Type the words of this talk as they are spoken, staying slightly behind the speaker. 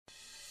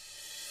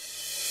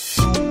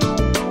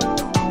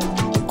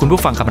คุณ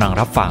ผู้ฟังกำลัง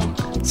รับฟัง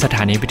สถ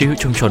านีวิทยุ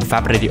ชุมชนแฟ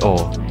บเรดิโอ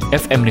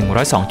FM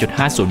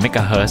 102.50 เมก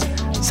ะเฮิรตซ์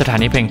สถา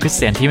นีเพลงคริสเ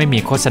ตียนที่ไม่มี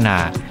โฆษณา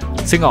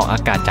ซึ่งออกอา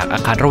กาศจากอา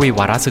คารระวีว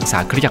ารศึกษา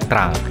คริสตจักรต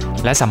รัง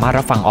และสามารถ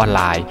รับฟังออนไล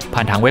น์ผ่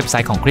านทางเว็บไซ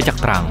ต์ของคริสตจัก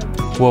รตรัง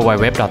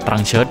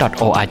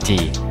www.trangchurch.org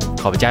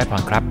ขอพระเจ้าอวยพ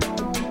รครับ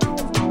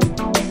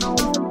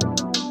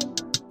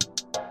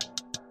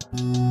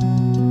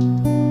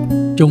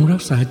จงรั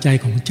กษาใจ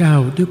ของเจ้า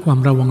ด้วยความ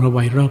ระวังระไว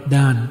รอบ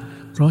ด้าน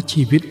เพราะ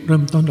ชีวิตเริ่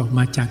มต้นออกม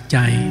าจากใจ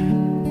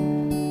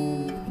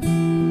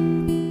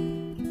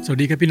สวัส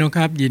ดีครับพี่น้องค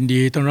รับยิน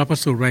ดีต้อนรับเข้า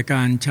สู่รายกา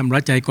รชำระ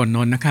ใจก่อนน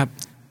อนนะครับ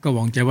ก็ห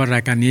วังใจว่ารา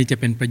ยการนี้จะ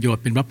เป็นประโยช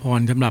น์เป็นพระพร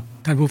สำหรับ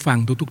ท่านผู้ฟัง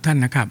ทุกท่าน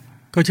นะครับ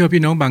ก็เชื่อ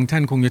พี่น้องบางท่า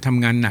นคงจะท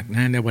ำงานหนักน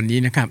ะในวันนี้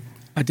นะครับ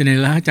อาจจะเหนื่อย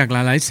ล้าจากห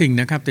ลายๆสิ่ง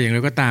นะครับแต่อย่างไร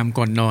ก็ตาม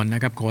ก่อนนอนน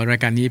ะครับขอราย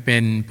การนี้เป็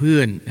นเพื่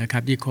อนนะครั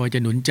บที่คอยจะ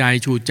หนุนใจ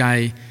ชูใจ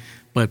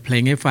เปิดเพล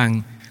งให้ฟัง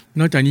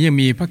นอกจากนี้ยัง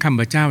มีพระคำ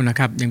พระเจ้านะ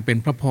ครับยังเป็น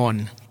พระพร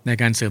ใน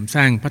การเสริมส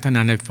ร้างพัฒนา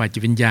ในฝ่ายจิ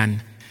ตวิญญาณ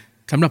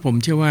สำหรับผม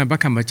เชื่อว่าพระ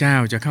คำพระเจ้า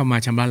จะเข้ามา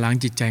ชำระล้าง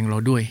จิตใจของเรา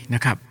ด้วยน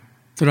ะครับ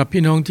สำหรับ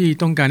พี่น้องที่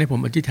ต้องการให้ผ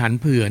มอธิษฐาน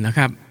เผื่อนะค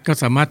รับก็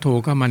สามารถโทร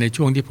เข้ามาใน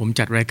ช่วงที่ผม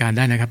จัดรายการไ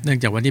ด้นะครับเนื่อง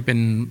จากว่านี่เป็น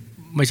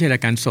ไม่ใช่รา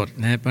ยการสด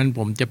นะเพราะฉะนั้นผ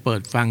มจะเปิ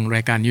ดฟังร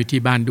ายการอยู่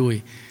ที่บ้านด้วย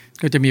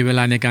ก็จะมีเวล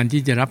าในการ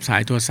ที่จะรับสา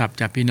ยโทรศัพท์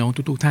จากพี่น้อง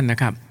ทุกท่านนะ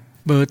ครับ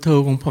เบอร์โทร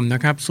ของผมน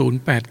ะครับ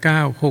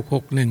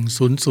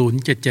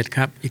0896610077ค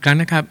รับอีกครั้ง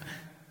นะครับ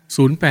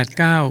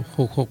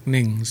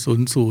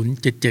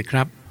0896610077ค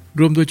รับ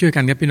ร่วมด้วยช่วยกั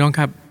นครับพี่น้อง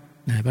ครับ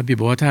พระบิดา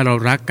บอกว่าถ้าเรา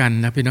รักกัน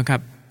นะพี่น้องครั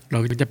บเรา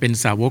จะเป็น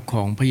สาวกข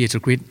องพระเยซู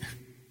คริสต์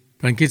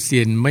พระคริสเตี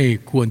ยนไม่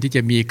ควรที่จ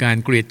ะมีการ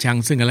เกลียดชัง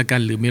ซึ่งกันและกั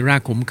นหรือมีรา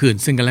กขมขื่น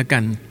ซึ่งกันและกั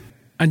น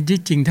อันที่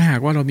จริงถ้าหา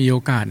กว่าเรามีโอ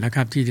กาสนะค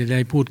รับที่จะได้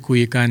พูดคุ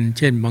ยกันเ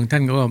ช่นบางท่า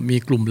นก็มี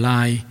กลุ่มไล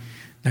น์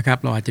นะครับ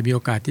เราอาจจะมีโอ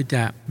กาสที่จ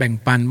ะแบ่ง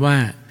ปันว่า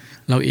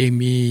เราเอง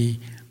มี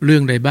เรื่อ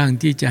งใดบ้าง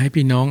ที่จะให้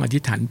พี่น้องอธิ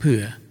ษฐานเผื่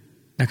อ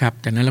นะครับ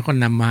จากนั้นเราก็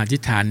นำมาอธิ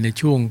ษฐานใน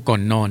ช่วงก่อ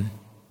นนอน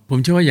ผม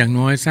เชื่อว่าอย่าง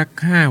น้อยสัก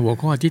5หัว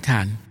ข้ออธิษฐ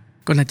าน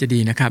ก็น่าจะดี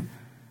นะครับ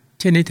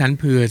เช่นอธิษฐาน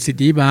เผื่อสิท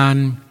ธิบาล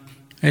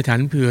อธิษฐา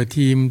นเผื่อ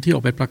ทีมที่อ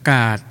อกไปประก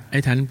าศอ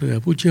ธิษฐานเผื่อ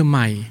ผู้เชื่อให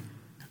ม่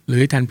หรื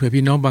ออธิษฐานเผื่อ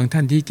พี่น้องบางท่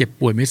านที่เจ็บ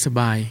ป่วยไม่ส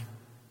บาย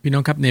พี่น้อ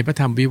งครับในพระ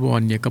ธรรมวิว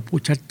รณ์เนี่ยก็พูด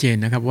ชัดเจน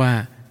นะครับว่า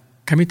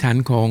คำอธิษฐาน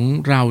ของ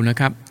เรานะ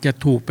ครับจะ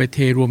ถูกไปเท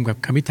รวมกับ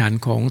คำอธิษฐาน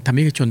ของธรร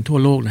มิกชนทั่ว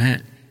โลกนะฮะ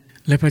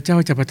และพระเจ้า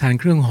จะประทาน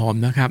เครื่องหอม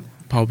นะครับ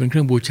เผาเป็นเค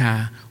รื่องบูชา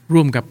ร่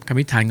วมกับคำอ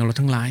ธิษฐานของเรา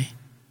ทั้งหลาย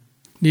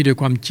นี่โดย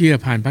ความเชื่อ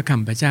ผ่านพระค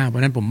ำพระเจ้าเพราะ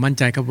ฉะนั้นผมมั่น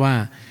ใจครับว่า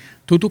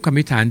ทุกๆคำอ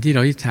ธิษฐานที่เร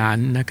าอธิษฐาน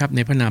นะครับใน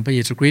พระนามพระเ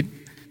ยซูคริสต์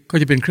ก็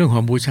จะเป็นเครื่องหอ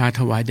มบูชา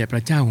ถวายแด่พร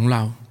ะเจ้าของเร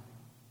า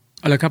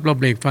เอาละครับเรา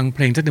เบรกฟังเพ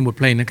ลงสักหนึ่งบท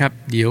เพลงนะครับ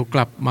เดี๋ยวก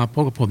ลับมาพ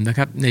บกับผมนะค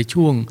รับใน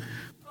ช่วง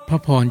พระ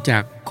พรจา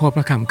กข้อพ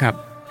ระคำครับ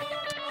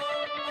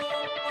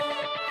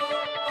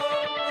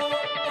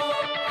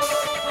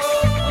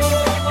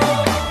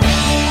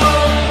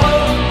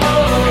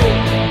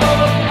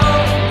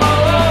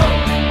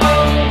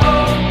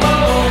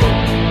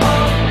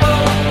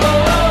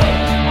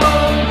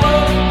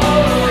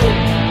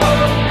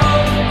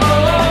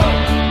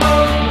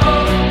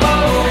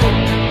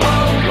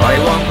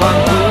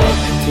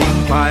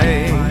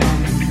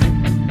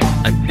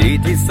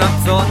ที่สับ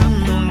สน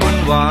วุ่น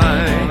วา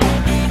ย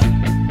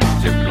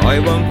จะปล่อย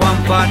วางความ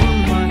ฝัน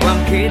ความ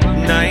คิด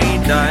ใน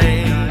ใจ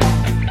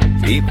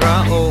ที่พระ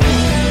องค์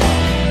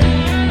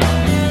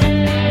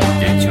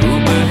จะชู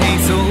มือให้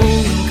สู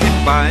งขึ้น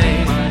ไป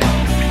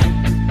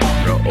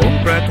พระอง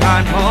ค์ประทา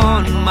นพ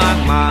รมาก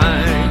มา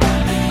ย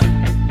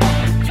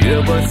เชื่อ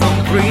ว่าทรง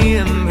เตรีย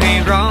มให้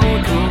เรา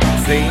ทุก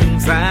สิ่ง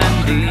แสน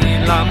ดี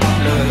ล้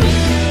ำเลย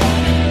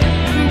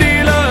ดี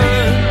เลย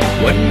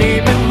วันนี้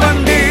เป็นวัน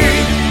ดี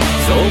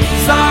ทรง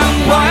สร้าง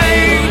ไว้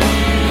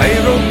ให้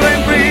เราเปลี่ยน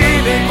ปรี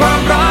ในควา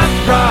มรัก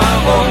พระ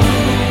องค์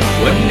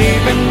วันนี้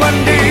เป็นวัน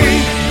ดี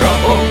พระ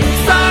องค์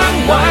สร้าง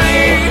ไว้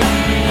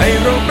ให้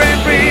เราเปลี่ยน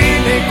ปรี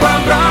ในควา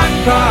มรัก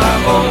พระ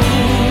องค์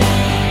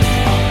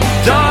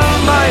จะ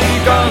ไม่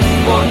กัง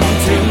วล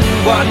ถึง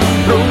วัน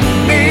พรุ่ง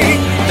นี้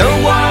จะ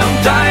วาง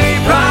ใจ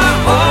พระ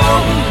อ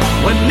งค์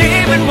วันนี้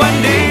เป็นวัน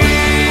ดี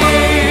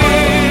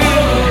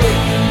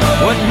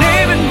วันนี้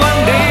เป็นวัน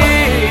ดี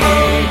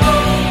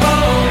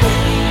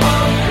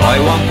ปล่อย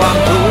วางความ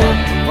ทุกข์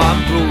ความ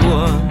กลัว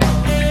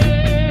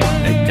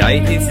ในใจ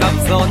ที่สับ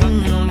สน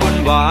วุ่น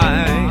วา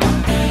ย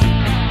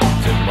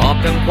จะมอบ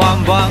ทั้งความ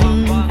หวัง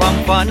ความ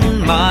ฝัน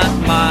มาก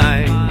มาย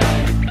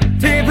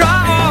ที่พระ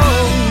อ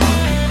งค์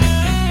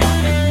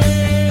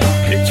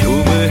จะชู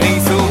มือให้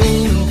สูง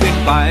ขึ้น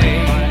ไป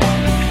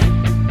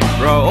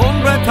พระอง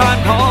ค์ประทาน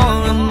พ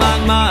รมา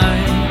กมาย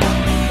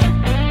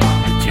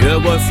เชื่อ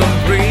ว่าทรง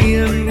เตรีย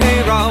มให้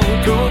เรา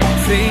ทุก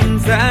สิ่ง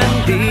แสน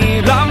ดี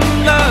ล้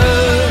ำเลิ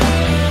ศ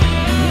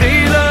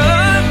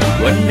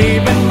วันนี้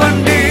เป็นวัน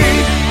ดี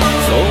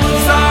ทรง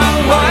สร้าง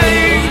ไว้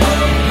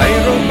ให้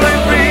เราเปลี่ยน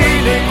ปรี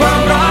ในควา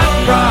มรัก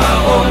พระ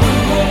องค์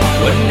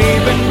วันนี้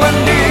เป็นวัน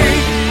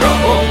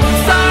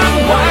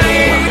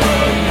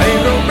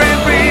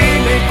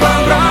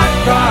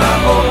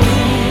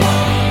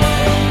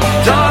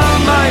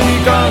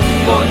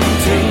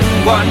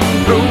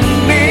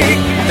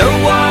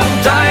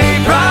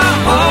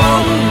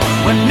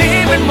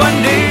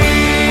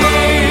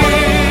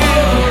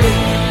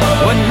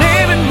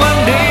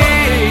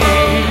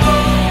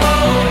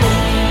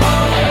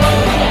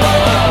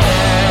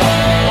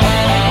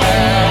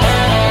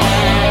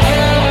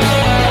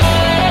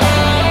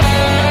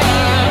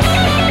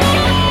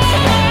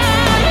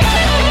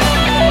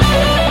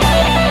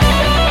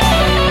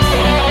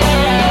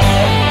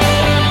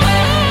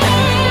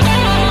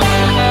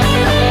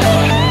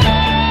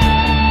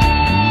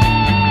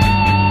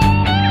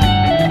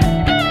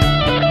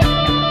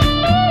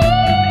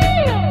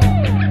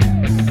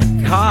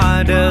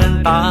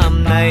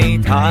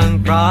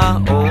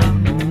องค์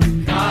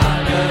ข้า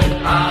เดิน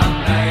ตาม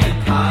ใน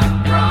ทาง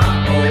พระ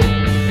องค์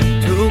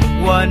ทุก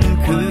วัน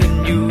คืน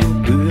อยู่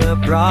เพื่อ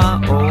พระ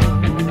องค์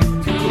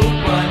ทุก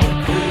วัน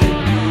คืน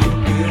อยู่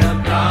เพื่อ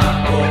พระ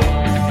องค์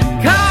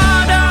ข้า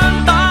เดิน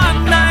ตาม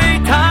ใน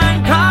ทาง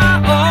พระ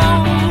อง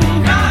ค์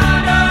ข้า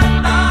เดิน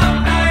ตาม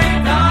ใน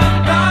ทาง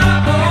พระ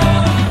อ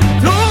งค์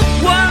ทุก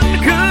วัน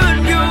คืน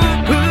อยู่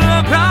เพื่อ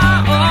พระ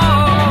อ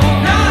ง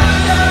ค์ข้า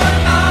เดิน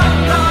ตาม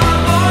พระ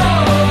อง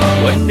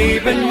ค์วันนี้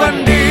เป็นวัน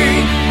ดี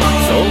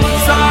ทรง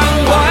สร้าง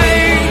ไว้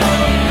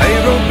ให้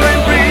เราเปลี่ยน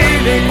ปรี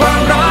ในความ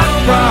รัก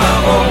พระ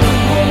องค์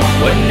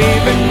วันนี้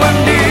เป็นวัน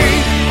ดี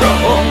พระ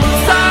องค์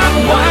สร้าง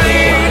ไว้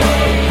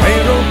ให้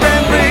เราเปลี่ย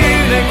นปรี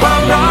ในควา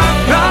มรัก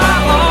พระ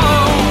อ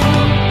งค์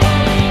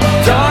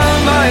จะ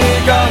ไม่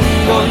กัง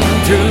วล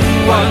ถึง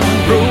วัน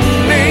พรุ่ง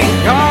นี้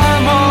ข้า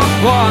มอบ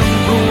ความ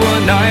กลัว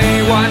ใน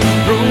วัน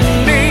พรุ่ง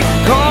นี้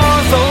ขอ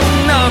ทรง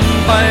น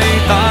ำไป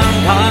ตาม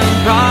ทาง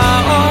พระ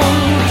อง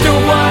ค์จะ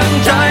วาง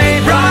ใจ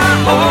พระ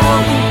อ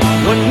งค์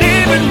วันนี้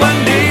เป็นวัน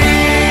ดี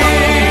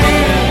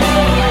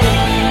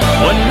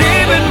วันนี้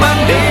เป็นวัน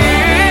ดี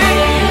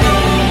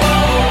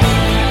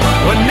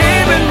วันนี้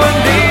เป็นวัน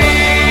ดี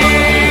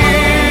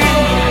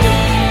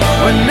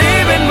วันนี้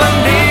เป็นวัน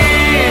ดี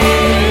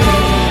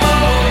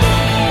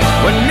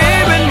วันนี้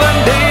เป็นวัน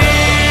ดี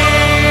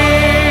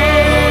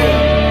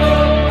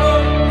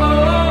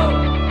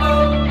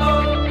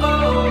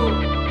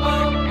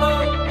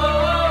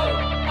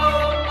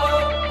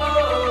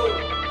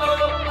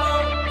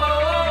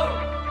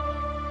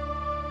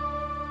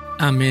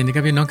อาเมนนะค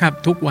รับพี่น้องครับ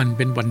ทุกวันเ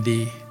ป็นวันดี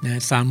นะ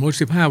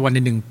315วันใ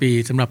น1ปี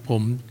สำหรับผ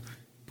ม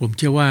เ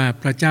ชื่อว่า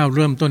พระเจ้าเ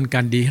ริ่มต้นก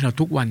ารดีให้เรา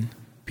ทุกวัน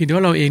เพียงแต่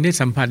ว่าเราเองได้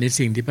สัมผัสใน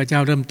สิ่งที่พระเจ้า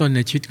เริ่มต้นใน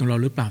ชีวิตของเรา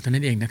หรือเปล่าเท่า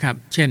นั้นเองนะครับ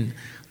เช่น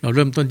เราเ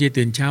ริ่มต้นที่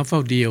ตื่นเช้าเฝ้า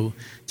เดียว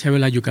ใช้เว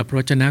ลาอยู่กับพระ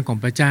วจนะของ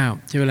พระเจ้า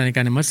ใช้เวลาในก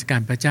ารนมัสกา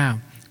รพระเจ้า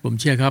ผม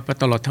เชื่อครับ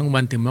ตลอดทั้งวั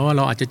นถึงแม้ว่าเ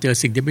ราอาจจะเจอ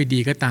สิ่งที่ไม่ดี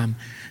ก็ตาม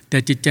แต่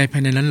จิตใจภา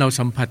ยในนั้นเรา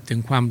สัมผัสถึง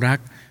ความรัก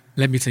แ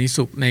ละมีสันติ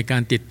สุขในกา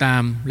รติดตา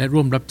มและร่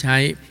วมรับใช้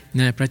ใ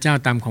นพระเจ้า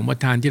ตามของประ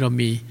ทานที่เรา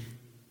มี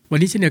วัน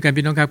นี้เช่นเดียวกัน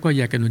พี่น้องครับก็อ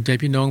ยากจะหนุนใจ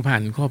พี่น้องผ่า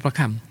นข้อพระ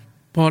ค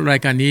ำเพราะราย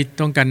การนี้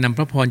ต้องการนำพ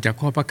ระพรจาก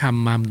ข้อพระค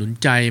ำมาหนุน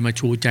ใจมา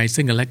ชูใจ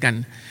ซึ่งกันและกัน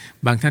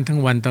บางท่านทั้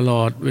งวันตล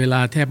อดเวลา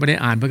แทบไม่ได้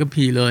อ่านพระคัม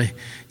ภีร์เลย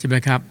ใช่ไหม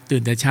ครับตื่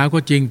นแต่เช้าก็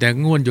จริงแต่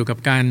ง่วนอยู่กับ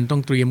การต้อ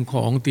งเตรียมข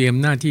องเตรียม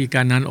หน้าที่ก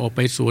ารงานออกไป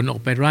สวนออ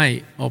กไปไร่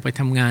ออกไป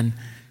ทำงาน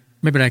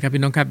ไม่เป็นไรครับ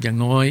พี่น้องครับอย่าง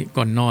น้อย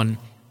ก่อนนอน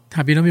ถ้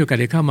าพี่น้องมีโอกาส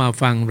ได้เข้ามา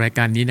ฟังรายก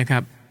ารนี้นะครั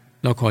บ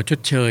เราขอชด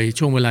เชย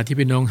ช่วงเวลาที่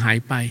พี่น้องหาย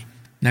ไป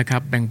นะครั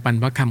บแบ่งปัน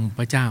พระคำของ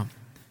พระเจ้า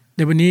ใ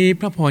นวันนี้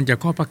พระพรจาก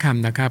ข้อพระค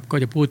ำนะครับก็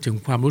จะพูดถึง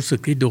ความรู้สึก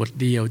ที่โดด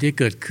เดี่ยวที่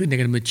เกิดขึ้นใน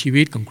การดำเนินชี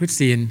วิตของคริสเ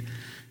ตียน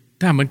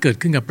ถ้ามันเกิด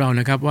ขึ้นกับเรา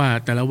นะครับว่า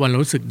แต่ละวันเรา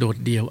รู้สึกโดด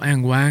เดี่ยวอ้าง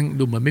ว้าง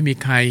ดูเหมือนไม่มี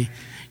ใคร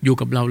อยู่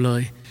กับเราเล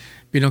ย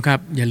พี่น้องครับ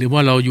อย่าลืมว่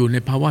าเราอยู่ใน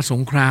ภาวะส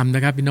งครามน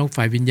ะครับพี่น้อง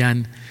ฝ่ายวิญญาณ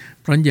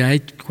เพราะอย่าให้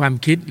ความ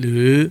คิดหรื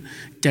อ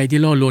ใจที่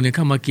ล่อลวงเ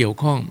ข้ามาเกี่ยว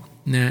ข้อง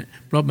นะ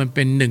เพราะมันเ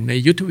ป็นหนึ่งใน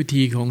ยุทธวิ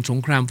ธีของสง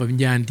ครามฝ่ายวิญ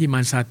ญาณที่มา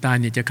รซาตาน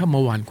จะเข้ามา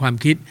หว่านความ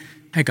คิด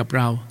ให้กับเ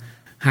รา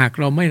หาก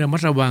เราไม่ระมั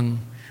ดระวัง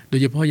โด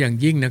ยเฉพาะอย่าง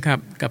ยิ่งนะครับ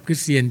กับคริ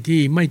สเตียนที่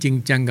ไม่จริง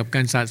จังกับก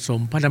ารสะสม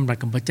พระดำรัส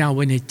ของพระเจ้าไ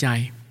ว้ในใจ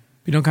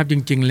พี่น้องครับจ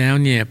ริงๆแล้ว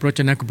เนี่ยพระว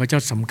จนะของพระเจ้า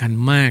สำคัญ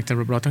มากสำห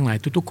รับเราทั้งหลาย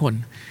ทุกๆคน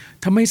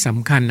ถ้าไม่ส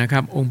ำคัญนะครั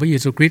บองค์พระเย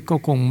ซูคริสต์ก็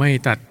คงไม่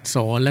ตรัสส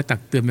อนและตัก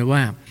เตือนไว้ว่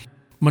า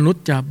มนุษ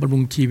ย์จะบำรุ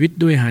งชีวิต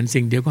ด้วยอาหาร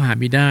สิ่งเดียวก็หา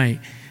ไม่ได้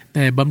แ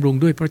ต่บำรุง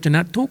ด้วยพระวจนะ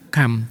ทุกค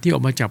ำที่อ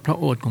อกมาจากพระ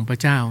โอษฐ์ของพระ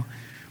เจ้า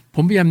ผ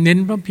มพยายามเน้น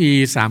พระคัมภี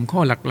ร์3ข้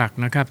อหลัก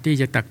ๆนะครับที่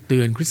จะตักเตื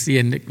อนคริสเตี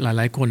ยนห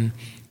ลายๆคน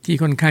ที่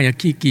ค่อนข้างจะ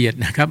ขี้เกียจ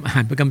นะครับอ่า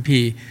นพระคัม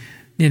ภีร์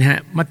นี่นะฮะ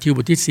มัทธิวบ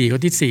ทที่4ข้อ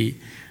ที่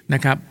4น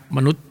ะครับม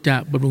นุษย์จะ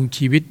บำรุง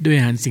ชีวิตด้วย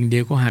อาหารสิ่งเดี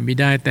ยวก็หาไม่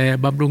ได้แต่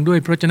บำรุงด้วย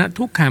พระวจนะ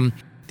ทุกค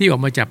ำที่ออ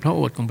กมาจากพระโ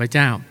อษฐ์ของพระเ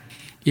จ้า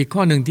อีกข้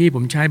อหนึ่งที่ผ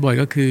มใช้บ่อย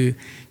ก็คือ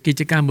กิ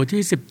จการบท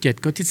ที่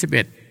17ข้อที่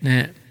11นะฮ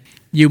ะ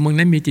ยิวเมือง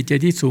นั้นมีจิตใจ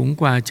ที่สูง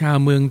กว่าชาว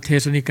เมืองเท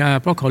สโลนิกา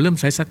เพราะเขาเริ่ม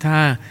ใส่ศรัทธา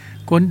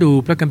ค้นดู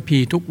พระคัมภี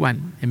ร์ทุกวัน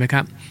เห็นไหมค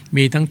รับ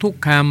มีทั้งทุก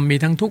คำมี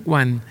ทั้งทุก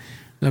วัน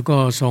แล้วก็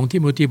2ทิ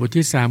โมธีบท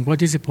ที่3ข้อ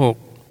ที่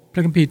16พร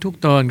ะคัมภีร์ทุก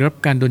ตอนรับ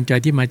การดลใจ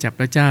ที่มาจาก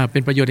พระเจ้าเป็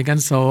นประโยชน์ในการ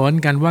สอน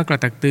การว่ากล่า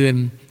วตักเตือน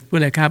เพื่อ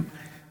อะไรครับ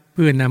เ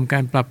พื่อนำกา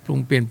รปรับปรุง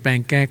เปลี่ยนแปลง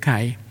แก้ไข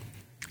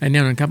และแน่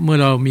นอนครับเมื่อ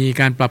เรามี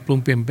การปรับปรุง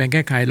เปลี่ยนแปลงแ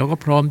ก้ไขเราก็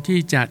พร้อมที่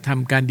จะท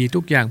ำการดีทุ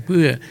กอย่างเ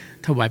พื่อ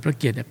ถวายพระ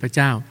เกียรติแด่พระเ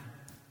จ้า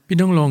พี่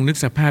น้องลองนึก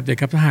สภาพเลย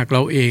ครับถ้าหากเร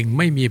าเองไ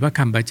ม่มีพระค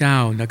ำพระเจ้า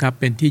นะครับ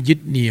เป็นที่ยึด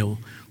เหนี่ยว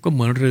ก็เห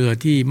มือนเรือ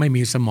ที่ไม่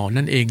มีสมอ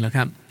นั่นเองแหละค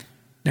รับ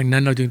ดังนั้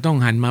นเราจึงต้อง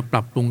หันมาป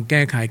รับปรุงแ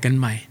ก้ไขกัน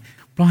ใหม่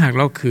เพราะหากเ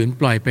ราขืน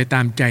ปล่อยไปต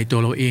ามใจตัว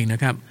เราเองน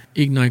ะครับ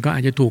อีกหน่อยก็อ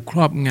าจจะถูกคร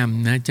อบง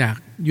ำนะจาก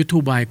ยุทธ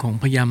บายของ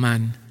พญามา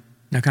ร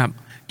นะครับ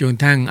จน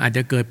ทั้งอาจจ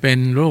ะเกิดเป็น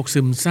โรค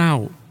ซึมเศร้า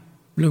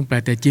เรื่องแปล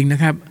กแต่จริงน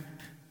ะครับ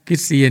คริ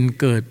สเตียน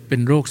เกิดเป็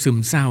นโรคซึม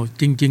เศร้า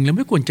จริงๆแล้วไ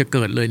ม่ควรจะเ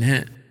กิดเลยนะฮ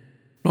ะ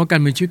เพราะการ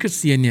เป็นชีวิตคริส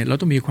เตียนเนี่ยเรา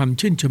ต้องมีความ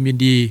ชื่นชมยิน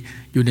ดี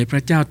อยู่ในพร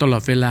ะเจ้าตลอ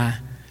ดเวลา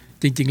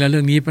จริงๆแล้วเ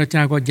รื่องนี้พระเจ้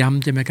าก็ย้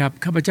ำใช่ไหมครับ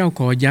ข้าพเจ้า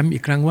ขอย้ำอี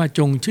กครั้งว่าจ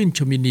งชื่นช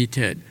มยินดีเ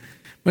ถิด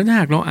เพราะถ้า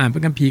หากเราอ่านพร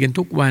ะคัมภีร์กัน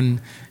ทุกวัน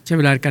ใช้เ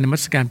วลาการนมั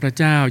สการพระ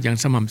เจ้าอย่าง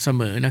สม่ำเส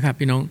มอนะครับ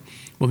พี่น้อง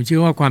ผมเชื่อ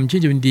ว่าความชื่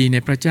นชมยินดีใน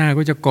พระเจ้า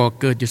ก็จะก่อ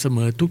เกิดอยู่เสม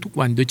อทุกๆ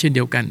วันด้วยเช่นเ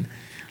ดียวกัน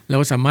เรา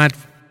สามารถ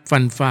ฟั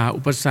นฝ่า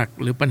อุปสรรค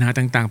หรือปัญหา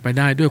ต่างๆไปไ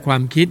ด้ด้วยควา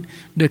มคิด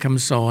ด้วยค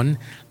ำสอน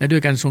และด้ว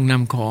ยการทรงน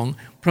ำของ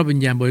พระวิญ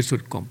ญาณบริสุท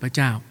ธิ์ของพระเ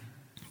จ้า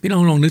พี่น้อ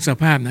งลองนึกส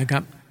ภาพนะครั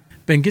บ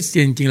เป็นคริสเตี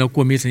ยนจริงเราค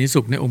วรมีสันติ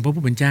สุขในองค์พระ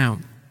ผู้เป็นเจ้า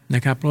น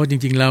ะครับเพราะจ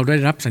ริงๆเราได้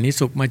รับสันติ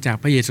สุขมาจาก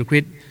พระเยซูคริ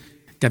สต์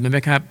จำได้ไหม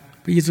ครับ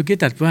พระเยซูคริส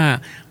ต์ตรัสว่า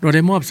เราไ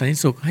ด้มอบสันติ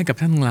สุขให้กับ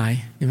ท่านทั้งหลาย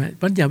ใช่ไหมเ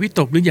พราะอย่าวิ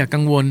ตกหรืออย่ากั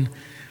งวล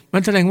มั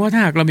นแสดงว่า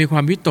ถ้าเรามีคว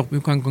ามวิตกมี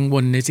ความกังว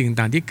ลในสิ่ง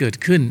ต่างๆที่เกิด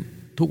ขึ้น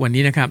ทุกวัน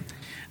นี้นะครับ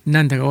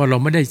นั่นถือว่าเรา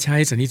ไม่ได้ใช้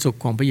สันติสุข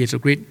ของพระเยซู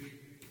คริสต์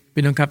เป็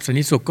นนะครับสัน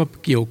ติสุขก็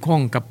เกี่ยวข้อ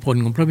งกับผล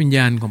ของพระวิญญ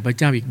าณของพระ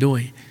เจ้าอีกด้ว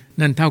ย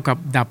นั่นเท่ากับ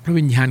ดับพระ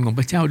วิญญาณของพ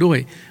ระเจ้าด้วย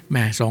แหม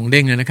สองเ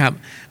ด้งเลยนะครับ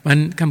มัน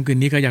ค่ำคืน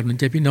นี้ก็อยากหนุน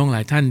ใจพี่น้องหล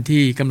ายท่าน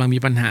ที่กำลังมี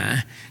ปัญหา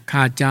ค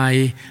าใจ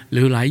ห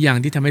รือหลายอย่าง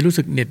ที่ทำให้รู้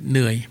สึกเหน็ดเห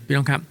นื่อยพี่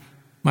น้องครับ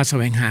มาแส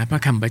วงหาพร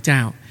ะคำพระเจ้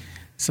า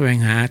แสวง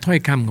หาถ้อย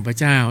คำของพระ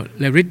เจ้า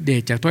และฤทธิ์เด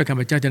ชจากถ้อยคำ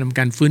พระเจ้าจะนำ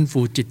การฟื้นฟู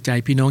จิตใจ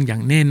พี่น้องอย่า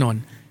งแน่นอน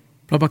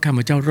เพราะพระคำ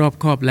พระเจ้ารอบ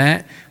คอบและ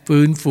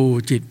ฟื้นฟู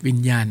จิตวิญ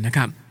ญาณนะค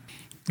รับ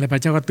และพร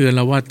ะเจ้าก็เตือนเ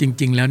ราว่าจ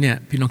ริงๆแล้วเนี่ย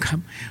พี่น้องครับ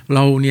เร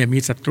าเนี่ยมี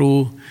ศัตรู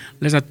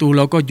และศัตรูเ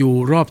ราก็อยู่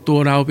รอบตัว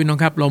เราพี่น้อง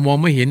ครับเรามอง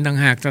ไม่เห็นต่าง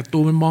หากศัตรู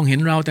มันมองเห็น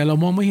เราแต่เรา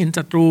มองไม่เห็น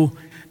ศัตรู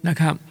นะ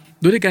ครับ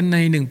ดูด้วยกันใน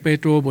1เป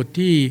โตรบท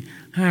ที่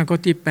5ข้อ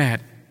ที่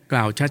8ก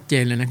ล่าวชัดเจ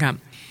นเลยนะครับ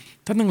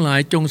ท่านทั้งหลาย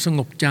จงสง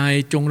บใจ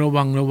จงระ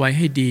วังระวัยใ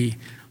ห้ดี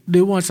ด้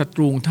วยว่าศัต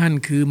รูท่าน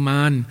คือม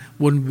าร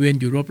วนเวียน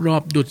อยู่รอ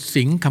บๆดุจ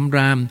สิงคำร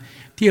าม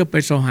เที่ยวไป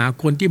ส่อหา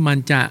คนที่มัน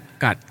จะ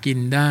กัดกิน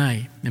ได้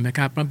เห็นไหมค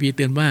รับพระคัมภีร์เ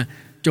ตือนว่า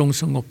จง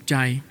สงบใจ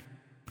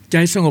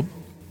สงบ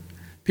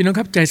พี่น้อง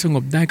ครับใจสง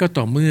บได้ก็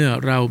ต่อเมื่อ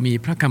เรามี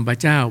พระคำพระ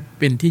เจ้า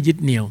เป็นที่ยึด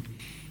เหนี่ยว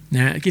น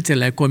ะคิดเสร็จ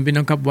หลายคนพี่น้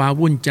องครับว้า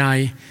วุ่นใจ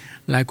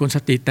หลายคนส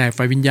ติแตก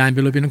ฝ่ายวิญญาณไป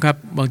เลยพี่น้องครับ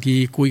บางที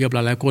คุยกับหล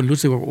ายๆคนรู้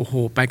สึกว่าโอ้โห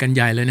ไปกันให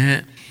ญ่เลยนะฮะ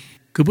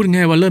คือพูด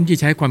ง่ายว่าเริ่มที่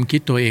ใช้ความคิ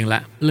ดตัวเองล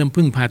ะเริ่ม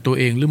พึ่งพาตัว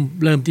เองเ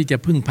ริ่มที่จะ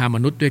พึ่งพาม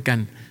นุษย์ด้วยกัน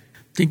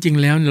จริง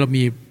ๆแล้วเรา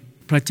มี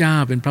พระเจ้า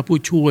เป็นพระผู้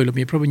ช่วยเรา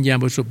มีพระวิญญาณ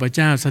บริสุทธิ์พระเ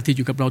จ้าสถิตอ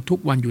ยู่กับเราทุก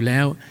วันอยู่แล้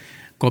ว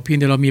ขอเพียง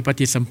แต่เรามีป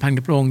ฏิสัมพันธ์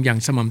กับพระองค์อย่าง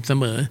สม่ำเส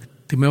มอ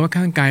ถึงแม้ว่า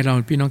ข้างกายเรา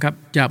พี่น้องครับ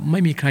จะไม่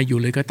มีใครอยู่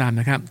เลยก็ตาม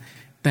นะครับ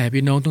แต่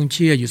พี่น้องต้องเ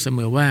ชื่ออยู่เสม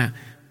อว่า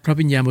พระ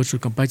วิญญาณบริสุท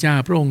ธิ์ของพระเจ้า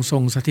พระองค์ทร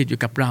งสถิตอ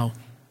ยู่กับเรา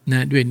น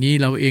ะด้วยนี้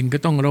เราเองก็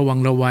ต้องระวัง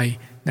ระวัย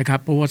นะครับ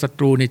เพราะว่าศัต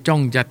รูในจ้อ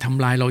งจะท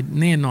ำลายเรา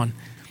แน่นอน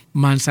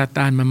มารซาต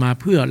านมา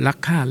เพื่อลัก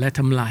ฆ่าและ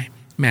ทำลาย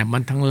แหมมั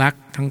นทั้งลัก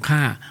ทั้งฆ่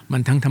ามั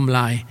นทั้งทำล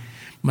าย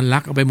มันลั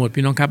กเอาไปหมด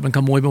พี่น้องครับมันข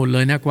โมยไปหมดเล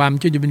ยนะความ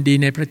เชื่ออยู่เป็นดี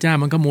ในพระเจ้า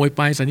มันขโมยไ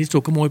ปสันติสุ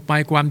ขขโมยไป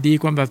ความดี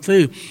ความสัตย์ซื่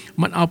อ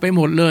มันเอาไปห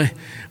มดเลย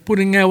พูด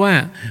ง่ายๆว่า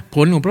ผ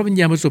ลของพระวิญ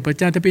ญาณบริสุทธิ์พระ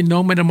เจ้าถ้าพี่น้อ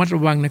งไม่ระมัดร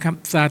ะวังนะครับ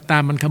ซาตา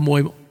นมันขโมย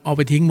เอาไ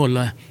ปทิ้งหมดเ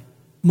ลย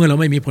เมื่อเรา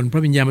ไม่มีผลพร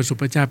ะวิญญาณบริสุท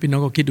ธิ์พระเจ้าพี่น้อ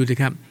งก็คิดดูสิ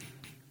ครับ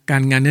กา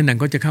รงานเนื้อหนัง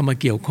ก็จะเข้ามา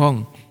เกี่ยวข้อง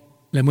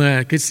และเมื่อ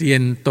คริสเตีย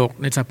นตก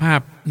ในสภาพ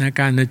ใน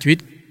การในชีวิต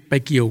ไป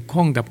เกี่ยวข้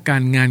องกับกา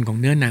รงานของ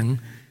เนื้อหนัง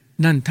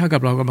นั่นเท่ากั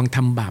บเรากำลังท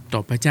ำบาปต่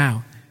อพระเจ้า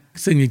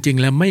ซึ่งจริง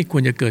ๆแล้วไม่คว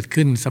รจะเกิด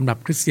ขึ้นสำหรับ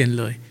คริสเตียน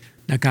เลย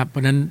นะครับเพรา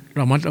ะนั้นเร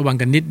ามัดระวัง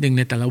กันนิดนึงใ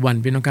นแต่ละวัน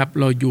พี่น้องครับ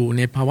เราอยู่ใ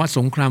นภาวะส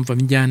งครามฝ่าย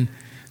วิญญาณ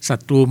ศั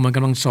ตรูมันก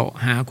ำลังเสาะ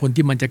หาคน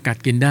ที่มันจะกัด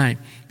กินได้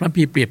พระ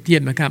พีเปรียบเทีย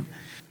บนะครับ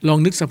ลอง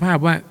นึกสภาพ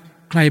ว่า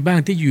ใครบ้าง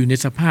ที่อยู่ใน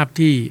สภาพ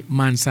ที่ม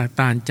ารซา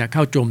ตานจะเข้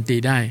าโจมตี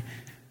ได้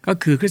ก็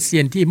คือคริสเตี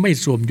ยนที่ไม่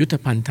สวมยุทธ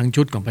ภัณฑ์ทั้ง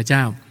ชุดของพระเจ้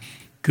า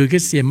คือค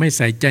ริสเตียนไม่ใ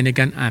ส่ใจใน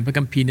การอ่านพระ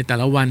คัมภีร์ในแต่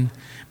ละวัน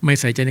ไม่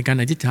ใส่ใจในการ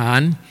อธิษฐา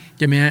น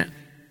ใช่ไหมฮะ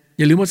อ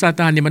ย่าลืมว่าซา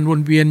ตานเนี่ยมันว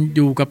นเวียนอ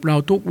ยู่กับเรา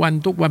ทุกวัน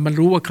มัน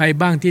รู้ว่าใคร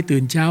บ้างที่ตื่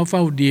นเช้าเฝ้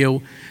าเดียว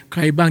ใค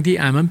รบ้างที่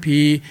อ่านพระคัมภี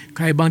ร์ใ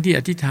ครบ้างที่อ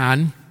ธิษฐาน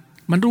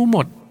มันรู้หม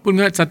ดพูด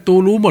ง่ายศัตรู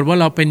รู้หมดว่า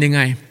เราเป็นยังไง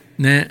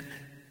นะ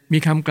มี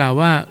คำกล่าว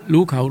ว่า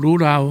รู้เขารู้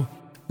เรา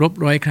รบ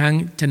100 ครั้ง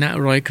ชนะ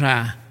100 ครา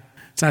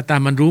ซาตาน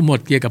มันรู้หมด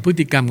เกี่ยวกับพฤ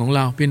ติกรรมของเร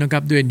าพี่น้องค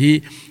รับด้วยนี้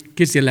ค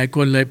ริสเตียนหลายค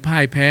นเลยพ่า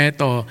ยแพ้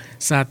ต่อ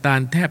ซาตาน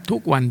แทบทุ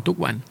กวัน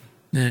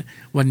นะ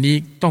วันนี้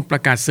ต้องปร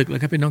ะกาศศึกแล้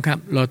วครับพี่น้องครับ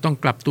เราต้อง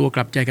กลับตัวก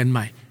ลับใจกันให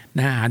ม่น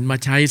ะหันมา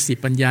ใช้สิ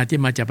ปัญญาที่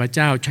มาจากพระเ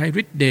จ้าใช้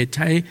ฤทธิ์เดชใ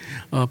ช้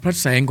พระ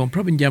แสงของพร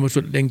ะวิญญาณบริ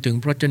สุทธิ์เล็งถึง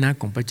พระวจนะ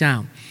ของพระเจ้า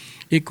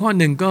อีกข้อ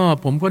หนึ่งก็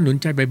ผมก็หนุน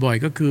ใจบ่อย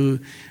ๆก็คือ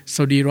ส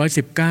ดุดี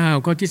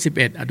119ข้อที่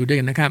11ดูด้วย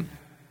กันนะครับ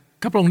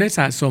ข้าพระองค์ได้ส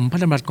ะสมพระ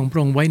ดำรัสของพระ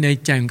องค์ไว้ใน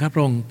ใจของข้าพร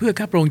ะองค์เพื่อ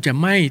ข้าพระองค์จะ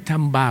ไม่ท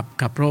ำบาป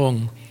กับพระอง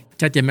ค์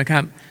ชัดเจนไหมครั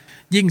บ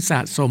ยิ่งสะ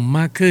สมม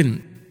ากขึ้น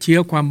เชื้อ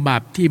ความบา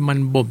ปที่มัน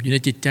บ่มอยู่ใน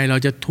จิตใจเรา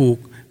จะถูก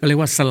ก็เรียก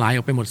ว่าสลายอ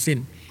อกไปหมดสิ้น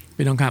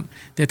พี่น้องครับ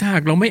แต่ถ้าหา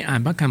กเราไม่อ่า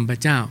นพระคำพร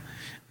ะเจ้า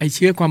ไอ้เ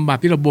ชื้อความบาป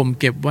ที่เราบ่ม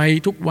เก็บไว้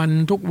ทุกวั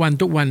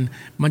น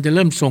มันจะเ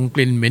ริ่มส่งก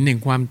ลิ่นเหม็นแห่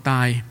งความต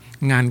าย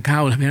งานเข้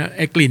าแล้วนะไ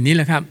อ้กลิ่นนี้แ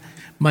หละครับ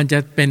มันจะ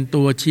เป็น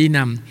ตัวชี้น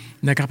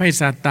ำนะครับให้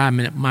ซาตาน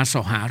มาเส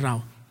าะหาเรา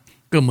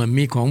ก็เหมือน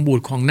มีของบูด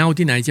ของเน่า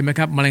ที่ไหนใช่ไหมค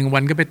รับแมลงวั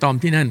นก็ไปตอม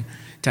ที่นั่น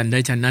ฉันใด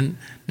ฉันนั้น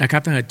นะครั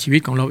บถ้าเกิดชีวิ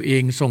ตของเราเอ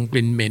งส่งก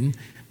ลิ่นเหม็น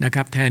นะค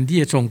รับแทนที่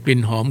จะส่งกลิ่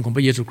นหอมของพ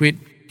ระเยซูคริส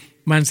ต์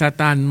มันซา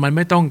ตานมันไ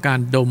ม่ต้องการ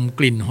ดม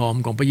กลิ่นหอม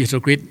ของพระเยซู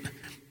คริสต์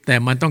แต่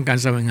มันต้องการ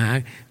แสวงหา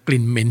ก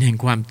ลิ่นเหม็นแห่ง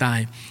ความตาย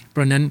เพร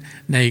าะนั้น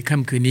ในค่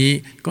ำคืนนี้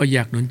ก็อย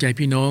ากหนุนใจ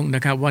พี่น้องน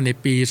ะครับว่าใน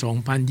ปี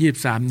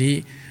 2023 นี้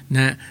น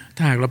ะถ้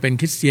าหากเราเป็น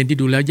คริสเตียนที่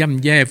ดูแล้วย่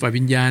ำแย่ฝ่าย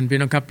วิญญาณพี่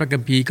น้องครับพระคั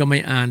มภีร์ก็ไม่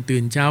อ่านตื่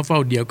นเช้าเฝ้า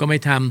เดี่ยวก็ไม่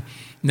ท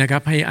ำนะครั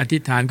บให้อธิ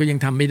ษฐานก็ยัง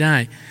ทำไม่ได้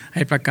ใ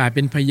ห้ประกาศเ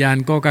ป็นพยาน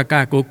ก็กล้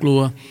ากลั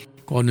ว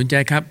ขอหนุนใจ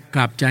ครับก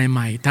ลับใจให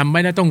ม่ทำไ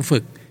ม่ได้ต้องฝึ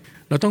ก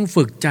เราต้อง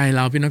ฝึกใจเ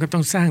ราพี่น้องครับต้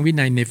องสร้างวิ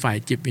นัยในฝ่าย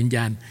จิตวิญญ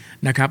าณ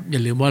นะครับอย่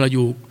าลืมว่าเราอ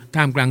ยู่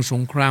ท่ามกลางส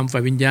งครามฝ่า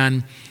ยวิญญาณ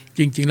จ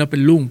ริงๆเราเป็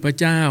นลูกพระ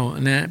เจ้า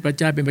นะพระ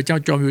เจ้าเป็นพระเจ้า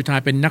จอมยุทธา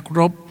เป็นนักร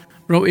บ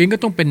เราเองก็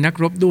ต้องเป็นนัก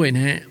รบด้วยน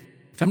ะฮะ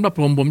สำหรับ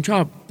ผมชอ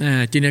บ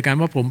จินตนาการ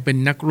ว่าผมเป็น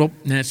นักรบ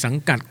นะสัง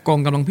กัดกอง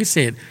กำลังพิเศ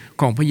ษ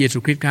ของพระเยซู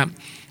คริสต์ครับ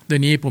โดย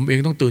นี้ผมเอง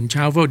ต้องตื่นเ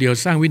ช้าเฝ้าเดียว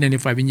สร้างวินัยใน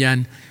ฝ่ายวิญญาณ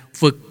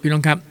ฝึกพี่น้อ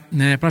งครับ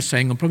นะพระแส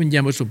งของพระวิญญา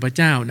ณบริสุทธิ์พระ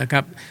เจ้านะค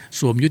รับ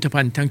สวมยุทธ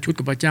ภัณฑ์ทั้งชุด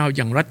กับพระเจ้าอ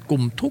ย่างรัดกุ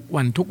มทุก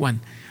วัน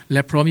แล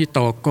ะพร้อมที่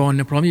ต่อกร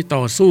พร้อมที่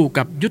ต่อสู้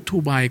กับยุทโธ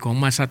บายของ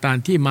มารซาตาน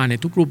ที่มาใน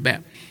ทุกรูปแบบ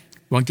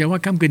หวังใจว่า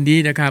ค่ำคืนนี้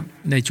นะครับ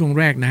ในช่วง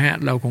แรกนะฮะ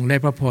เราคงได้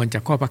พระพรจา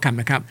กข้อพระค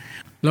ำนะครับ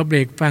เราเบร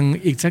กฟัง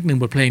อีกสักหนึ่ง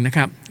บทเพลงนะค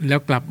รับแล้ว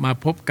กลับมา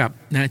พบกับ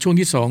ช่วง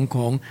ที่2ข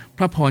องพ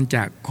ระพรจ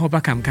ากข้อพร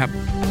ะคำครับ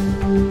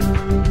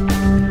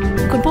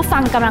คุณผู้ฟั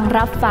งกำลัง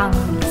รับฟัง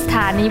สถ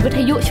านีวิท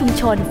ยุชุม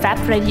ชนแฟบ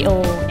เรดิโอ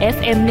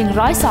FM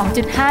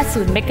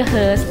 102.50 เมกะเ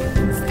ฮิรตซ์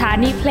สถา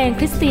นีเพลง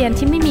คริสเตียน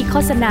ที่ไม่มีโฆ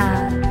ษณา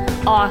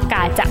ออกอาก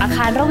าศจากอาค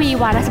ารระวี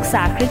วารศึกษ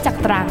าคริสตจัก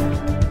รตรัง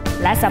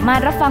และสามาร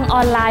ถรับฟังอ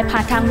อนไลน์ผ่า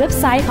นทางเว็บ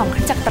ไซต์ของค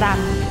ริสตจักรตรัง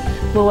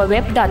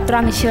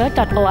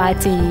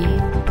www.trangchurch.org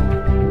เ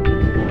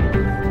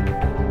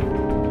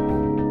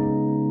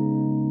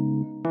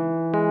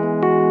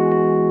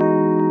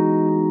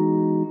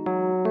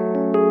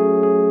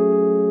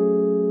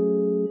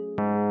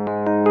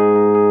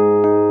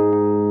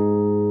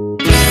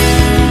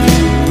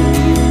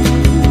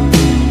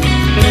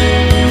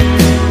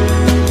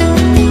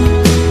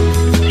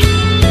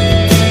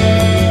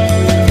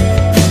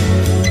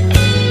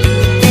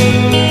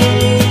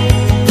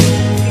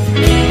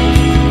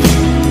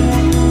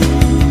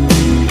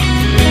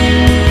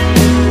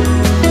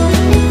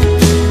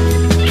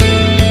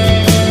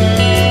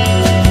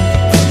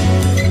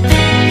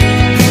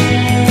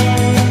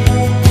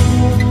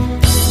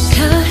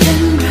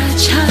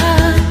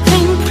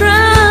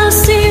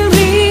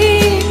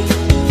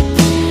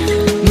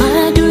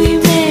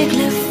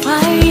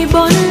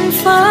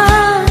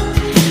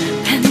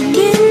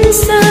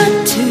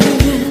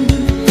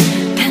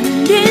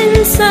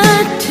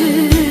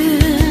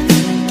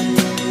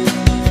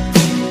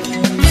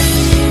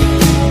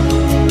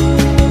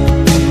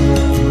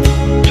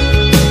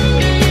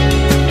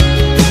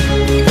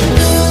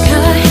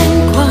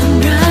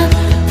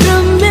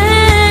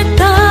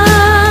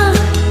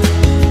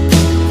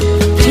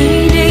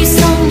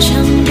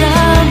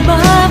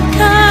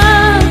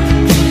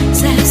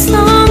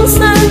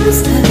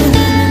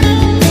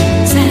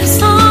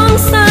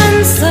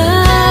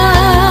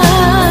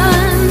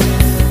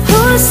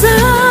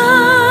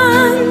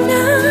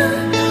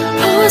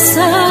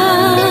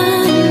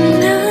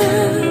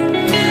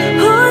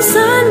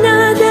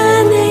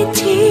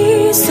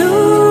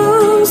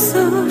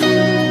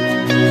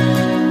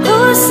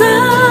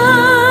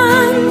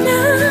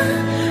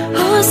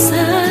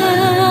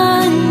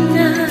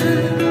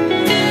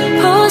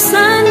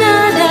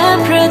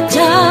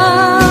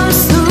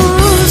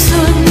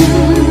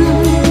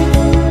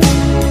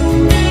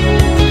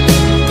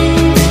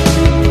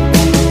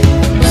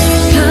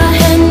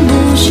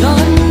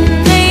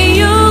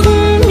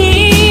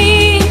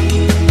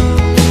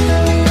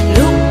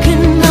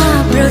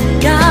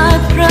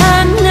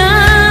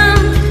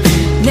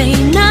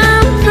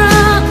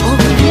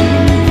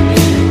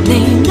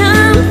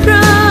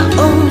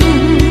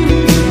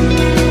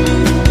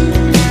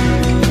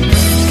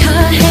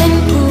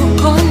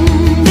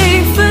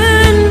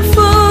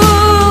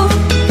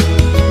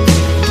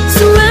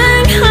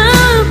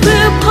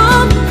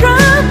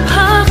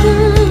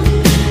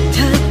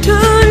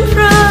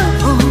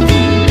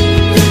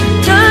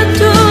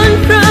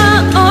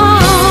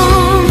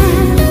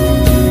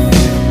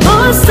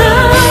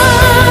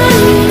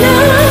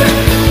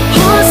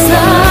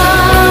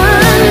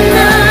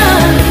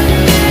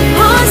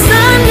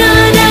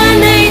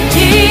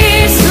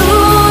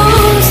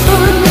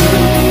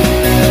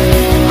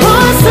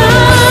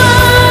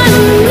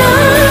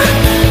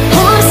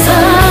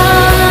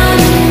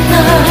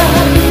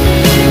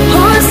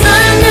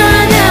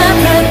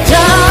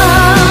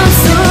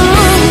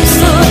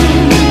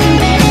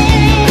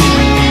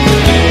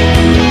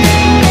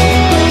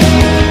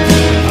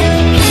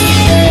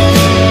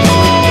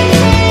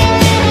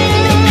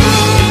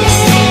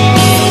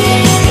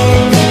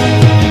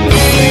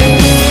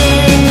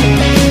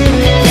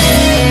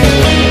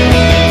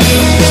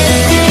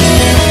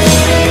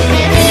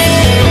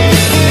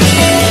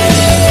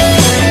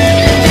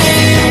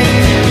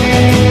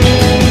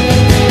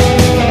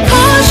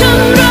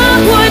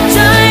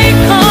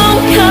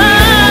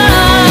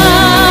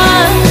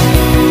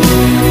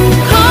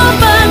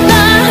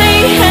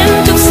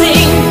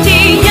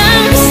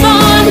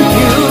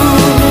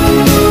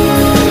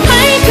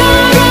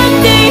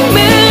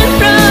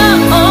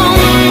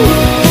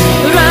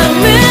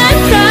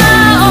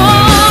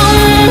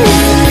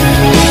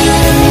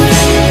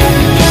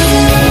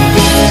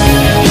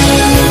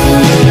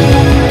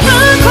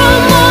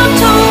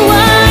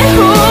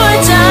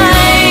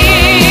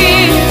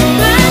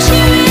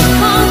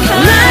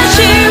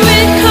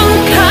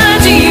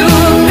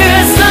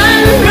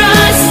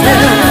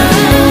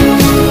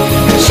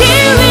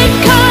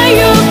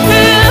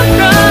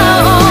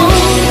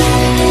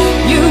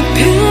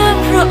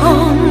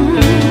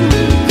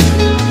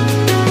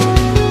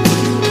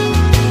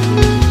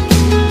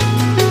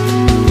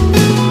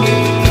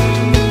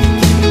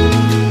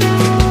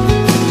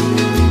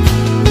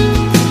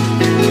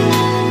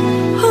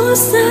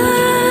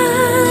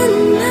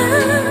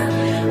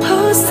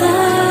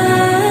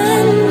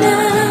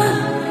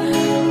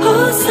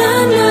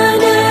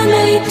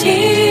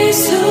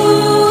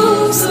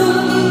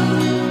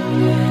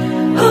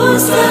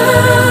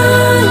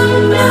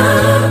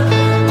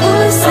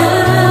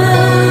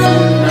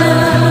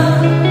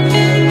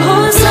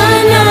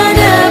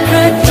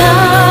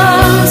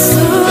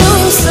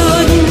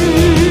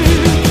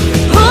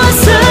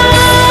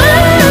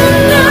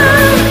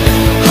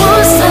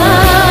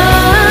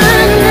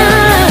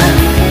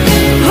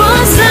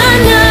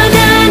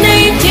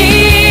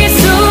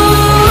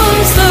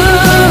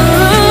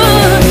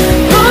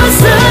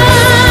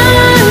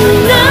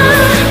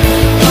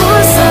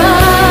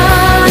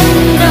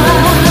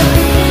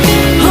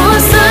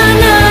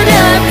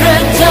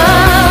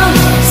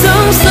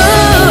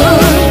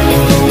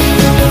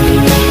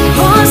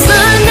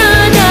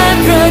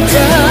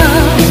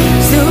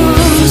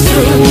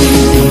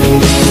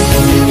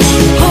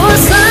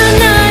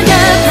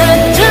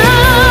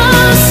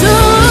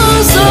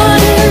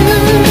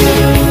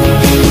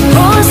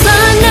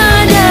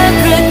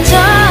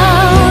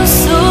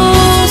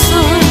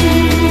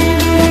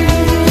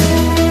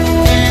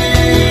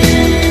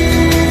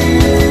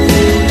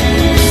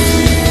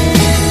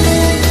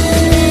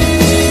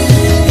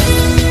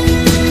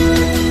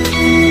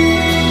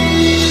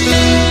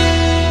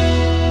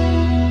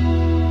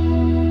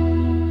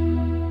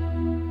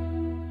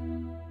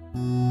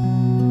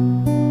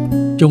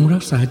จงรั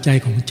กษาใจ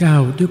ของเจ้า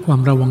ด้วยความ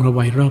ระวังระไว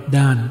รอบ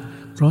ด้าน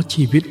เพราะ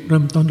ชีวิตเ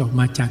ริ่มต้นออก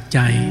มาจากใจ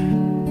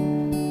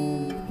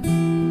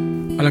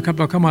เอาละครับ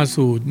เราเข้ามา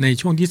สู่ใน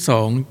ช่วงที่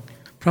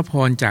2พระพ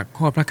รจาก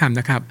ข้อพระคำ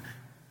นะครับ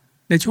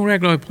ในช่วงแรก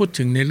เราพูด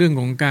ถึงในเรื่อง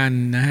ของการ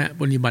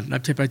ปฏิบัติรั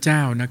บใช้พระเจ้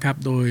านะครับ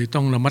โดยต้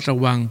องระมัดระ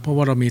วังเพราะ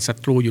ว่าเรามีศั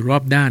ตรูอยู่รอ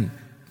บด้าน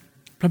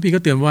พระพี่ก็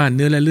เตือนว่าเ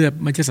นื้อและเลือด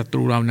ไม่ใช่ศัต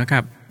รูเรานะครั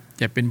บ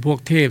จะเป็นพวก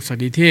เทพสัต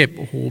ว์เทพ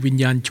โอ้โหวิญ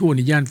ญาณชั่วใน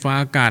ย่านฟ้า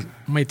อากาศ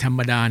ไม่ธรรม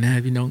ดานะฮ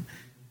ะพี่น้อง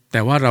แ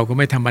ต่ว่าเราก็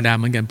ไม่ธรรมดาเ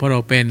หมือนกันเพราะเรา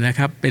เป็นนะค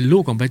รับเป็นลู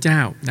กของพระเจ้า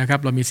นะครับ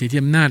เรามีสิทธิ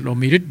อำนาจเรา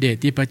มีฤทธิ์เดช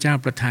ที่พระเจ้า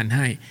ประทานใ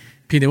ห้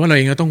เพียงแต่ว่าเราเ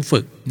องก็ต้อง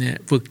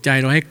ฝึกใจ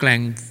เราให้แกร่ง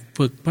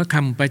ฝึกพระค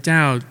ำพระเจ้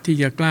าที่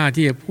จะกล้า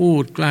ที่จะพู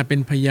ดกล้าเป็น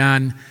พยาน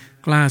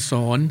กล้าส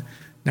อน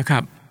นะครั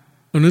บ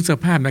เรานึกส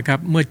ภาพนะครับ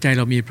เมื่อใจเ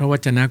รามีพระว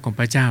จนะของ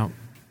พระเจ้า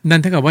นั่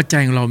นเท่ากับว่าใจ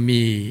ของเรา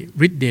มี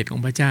ฤทธิ์เดชขอ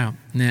งพระเจ้า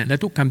นะและ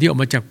ทุกคำที่ออก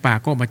มาจากปาก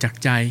ก็ออกมาจาก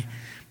ใจ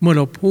เมื่อเ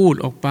ราพูด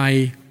ออกไป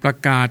ประ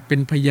กาศเป็น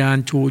พยาน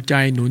ชูใจ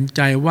หนุนใ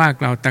จว่า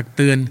กล่าวตักเ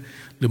ตือน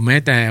หรือแม้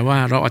แต่ว่า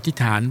เราอธิษ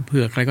ฐานเ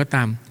ผื่อใครก็ต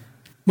าม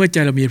เมื่อใจ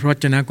เรามีพระว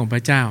จนะของพร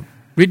ะเจ้า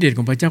ฤทธิ์เดชข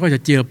องพระเจ้าก็จะ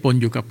เจือปน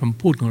อยู่กับคำ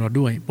พูดของเรา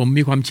ด้วยผม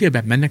มีความเชื่อแบ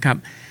บนั้นนะครับ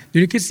โด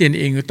ยคริสเตียน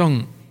เองก็ต้อง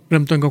เ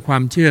ริ่มต้นกับควา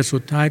มเชื่อสุ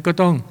ดท้ายก็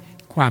ต้อง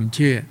ความเ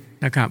ชื่อ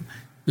นะครับ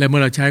และเมื่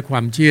อเราใช้ควา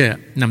มเชื่อ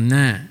นำห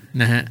น้า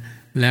นะฮะ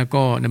แล้ว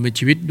ก็ดำเนิน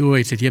ชีวิตด้วย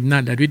สิทธิอำนา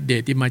จและฤทธิ์เด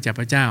ชที่มาจาก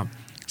พระเจ้า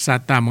ซา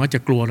ตานมันก็จ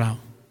ะกลัวเรา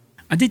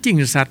อันที่จริง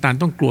ซาตาน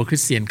ต้องกลัวคริ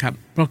สเตียนครับ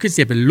เพราะคริสเ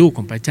ตียนเป็นลูก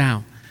ของพระเจ้า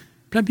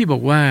พระพี่บอ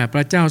กว่าพ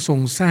ระเจ้าทรง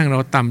สร้างเรา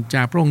ต่ำจ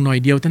ากพระองค์หน่อย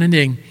เดียวเท่านั้นเ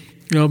อง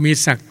เรามี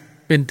ศักดิ์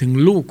เป็นถึง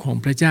ลูกของ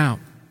พระเจ้า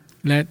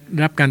และ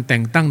รับการแต่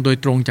งตั้งโดย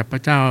ตรงจากพร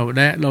ะเจ้าแ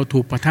ละเราถู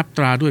กประทับต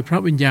ราด้วยพระ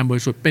วิญญาณบ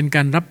ริสุทธิ์เป็นก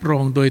ารรับรอ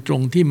งโดยตร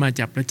งที่มา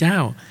จากพระเจ้า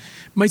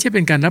ไม่ใช่เ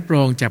ป็นการรับร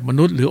องจากม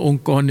นุษย์หรืออง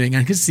ค์กรหน่วยงา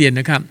นคริสเตียน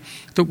นะครับ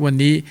ทุกวัน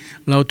นี้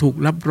เราถูก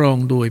รับรอง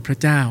โดยพระ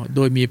เจ้าโด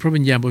ยมีพระวิ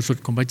ญญาณบริสุท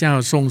ธิ์ของพระเจ้า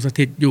ทรงส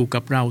ถิตอยู่กั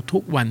บเราทุ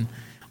กวัน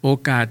โอ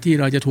กาสที่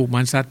เราจะถูกม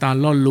ารซาตาน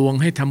ล่อลวง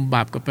ให้ทำบ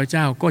าปกับพระเ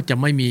จ้าก็จะ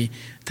ไม่มี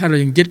ถ้าเรา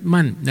ยังยึด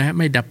มั่นไ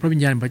ม่ดับพระวิญ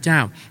ญาณพระเจ้า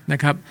นะ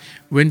ครับ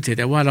เว้นเสียแ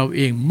ต่ว่าเราเ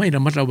องไม่ร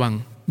ะมัดระวัง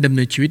ดำเ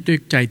นินชีวิตด้วย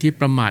ใจที่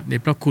ประมาทใน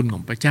พระคุณขอ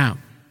งพระเจ้า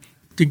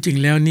จริง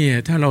ๆแล้วเนี่ย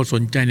ถ้าเราส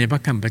นใจในพร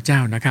ะคำพระเจ้า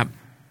นะครับ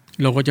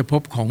เราก็จะพ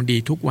บของดี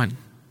ทุกวัน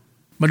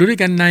มาดูด้ว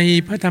ยกันใน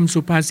พระธรรมสุ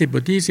ภาษิตบ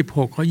ทที่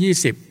16ข้อ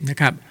20นะ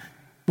ครับ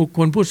บุคค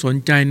ลผู้สน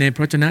ใจในพ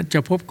ระวจนะจะ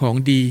พบของ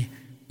ดี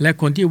และ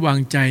คนที่วาง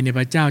ใจในพ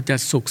ระเจ้าจะ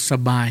สุขส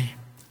บาย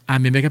อา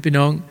เมนไหมครับพี่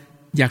น้อง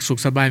อยากสุข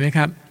สบายไหมค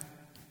รับ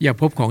อยาก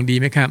พบของดี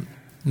ไหมครับ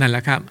นั่นแหล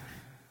ะครับ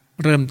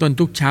เริ่มต้น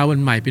ทุกเช้าวัน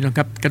ใหม่พี่น้องค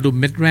รับกระดุม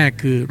เม็ดแรก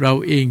คือเรา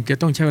เองจะ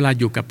ต้องใช้เวลา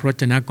อยู่กับพระว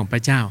จนะของพร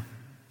ะเจ้า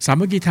สา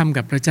มัคคีธรรม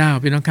กับพระเจ้า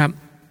พี่น้องครับ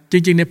จ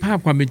ริงๆในภาพ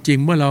ความเป็นจริง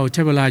เมื่อเราใ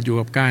ช้เวลาอยู่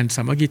กับการส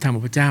ามัคคีธรรม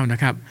กับพระเจ้าน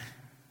ะครับ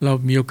เรา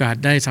มีโอกาส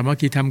ได้สามัค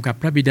คีธรรมกับ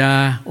พระบิดา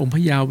องค์พร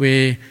ะยาเว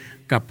ห์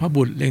กับพระ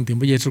บุตรเล็งถึง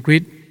พระเยซูคริ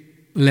สต์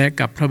และ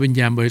กับพระวิญ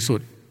ญาณบริสุท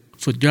ธิ์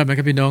สุดยอดไหมค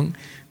รับพี่น้อง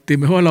ถึง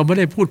แม้ว่าเราไม่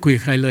ได้พูดคุย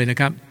กับใครเลยนะ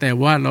ครับแต่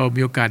ว่าเรา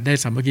มีโอกาสได้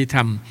สามัคคีธร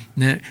รม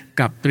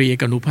กับตรีเอ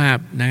กานุภาพ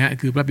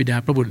คือพระบิดา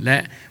พระบุตรและ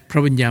พร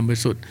ะวิญญาณบริ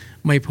สุทธิ์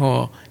ไม่พอ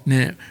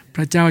พ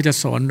ระเจ้าจะ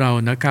สอนเรา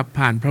นะครับ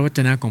ผ่านพระวจ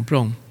นะของพระ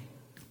องค์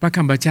พระค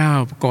ำพระเจ้า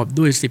ประกอบ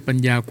ด้วย10ปัญ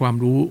ญาความ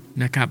รู้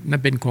นะครับนั่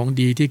นเป็นของ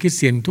ดีที่คริสเ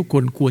ตียนทุกค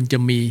นควรจะ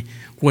มี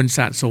ควรส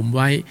ะสมไ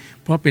ว้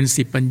เพราะเป็น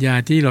10ปัญญา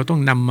ที่เราต้อ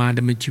งนำมาด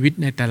ำเนินชีวิต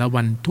ในแต่ละ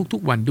วันทุ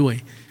กๆวันด้วย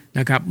น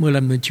ะครับเมื่อด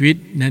ำเนินชีวิต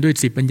ด้วย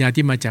10ปัญญา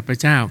ที่มาจากพระ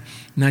เจ้า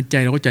ใจ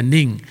เราก็จะ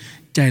นิ่ง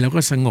ใจเรา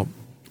ก็สงบ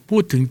พู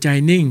ดถึงใจ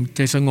นิ่งใจ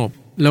สงบ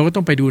เราก็ต้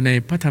องไปดูใน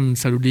พระธรรม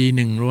สดุดี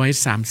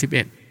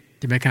131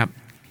ใช่ไหมครับ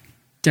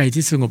ใจ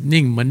ที่สงบ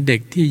นิ่งเหมือนเด็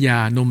กที่หย่า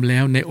นมแล้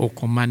วในอก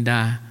ของมารด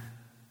า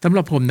สำห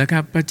รับผมนะครั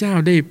บพระเจ้า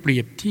ได้เปรี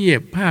ยบเทียบ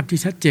ภาพที่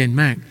ชัดเจน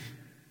มาก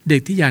เด็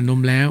กที่หย่าน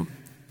มแล้ว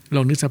ล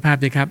องนึกสภาพ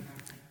เลยครับ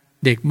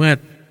เด็กเมื่อ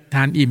ท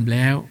านอิ่มแ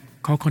ล้ว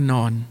เขาก็น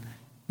อน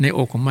ในอ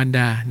กของมารด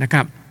านะค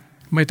รับ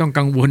ไม่ต้อง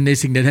กังวลใน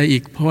สิ่งใดๆอี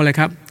กเพราะอะไร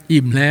ครับ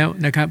อิ่มแล้ว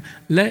นะครับ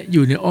และอ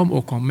ยู่ในอ้อมอ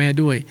กของแม่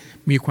ด้วย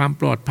มีความ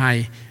ปลอดภัย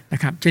น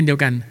ะครับเช่นเดียว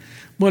กัน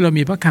เมื่อเรา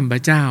มีพระคำพร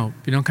ะเจ้า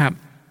พี่น้องครับ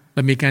เร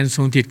ามีการท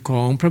รงสถิตข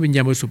องพระวิญญ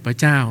าณบริสุทธิ์พระ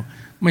เจ้า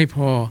ไม่พ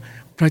อ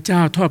พระเจ้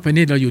าทอดพระเน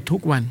ตรเราอยู่ทุ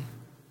กวัน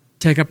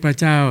ใช่ครับพระ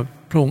เจ้า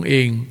พระองค์เอ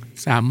ง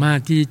สามารถ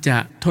ที่จะ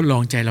ทดลอ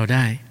งใจเราไ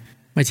ด้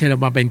ไม่ใช่เรา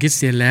มาเป็นคริสเ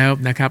ตียนแล้ว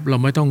นะครับเรา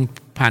ไม่ต้อง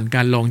ผ่านก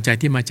ารลองใจ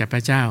ที่มาจากพร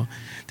ะเจ้า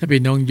ถ้าเป็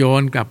นน้องย้อ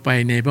นกลับไป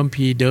ในพระคัม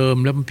ภีร์เดิม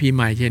และพระคัมภีร์ใ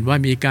หม่เห็นว่า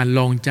มีการล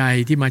องใจ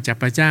ที่มาจาก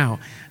พระเจ้า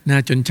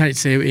จนใช่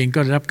เซลล์เองก็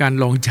ได้รับการ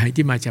ลองใจ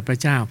ที่มาจากพระ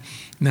เจ้า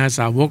ส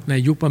าวกใน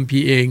ยุคพระคัมภี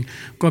ร์เอง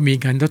ก็มี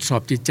การทดสอ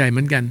บจิตใจเห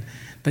มือนกัน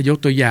แต่ยก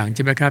ตัวอย่างใ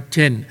ช่ไหมครับเ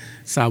ช่น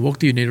สาวก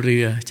ที่อยู่ในเรื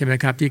อใช่ไหม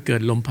ครับที่เกิ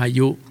ดลมพา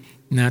ยุ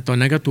ตอน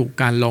นั้นก็ถูก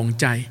การลอง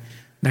ใจ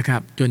นะครั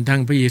บจนทั้ง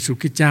พระเยซู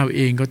คริสต์เจ้าเ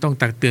องก็ต้อง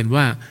ตักเตือน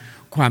ว่า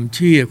ความเ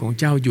ชื่อของ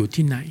เจ้าอยู่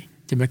ที่ไหน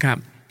ใช่ไหมครับ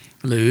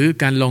หรือ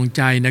การลองใ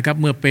จนะครับ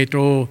เมื่อเปโตร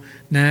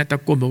ตะ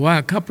โกนบอกว่า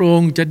ข้าพระอ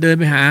งค์จะเดิน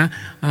ไปหา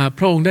พ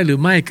ระองค์ได้หรือ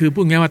ไม่คือพู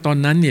ดง่ายว่าตอน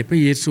นั้นเนี่ยพระ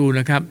เยซู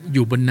นะครับอ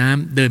ยู่บนน้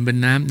ำเดินบน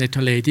น้ำในท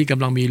ะเลที่ก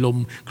ำลังมีลม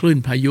คลื่น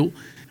พายุ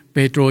เป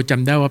โตรจ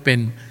ำได้ว่าเป็น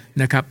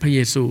นะครับพระเย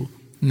ซู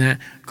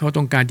เขา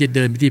ต้องการจะเ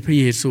ดินไปที่พระ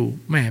เยซู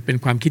แม่เป็น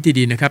ความคิดที่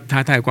ดีนะครับท้า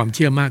ทายความเ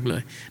ชื่อมากเล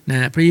ย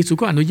พระเยซู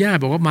ก็อนุญาต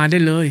บอกว่ามาได้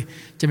เลย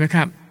ใช่ไหมค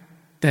รับ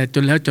แต่จ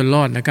นแล้วจนร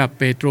อดนะครับ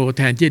เปโตรแ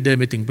ทนที่จะเดิน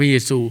ไปถึงพระเย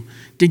ซู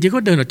จริงๆก็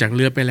เดินออกจากเ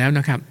รือไปแล้วน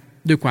ะครับ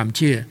ด้วยความเ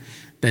ชื่อ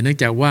แต่เนื่อง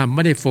จากว่าไ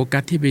ม่ได้โฟกั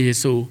สที่พระเย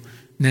ซู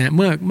นะเ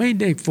มื่อไม่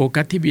ได้โฟ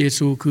กัสที่พระเย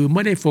ซูคือไ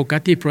ม่ได้โฟกั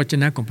สที่พระวจ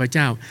นะของพระเ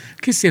จ้า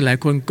คริสเตียนหลาย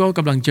คนก็ก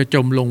ำลังจะจ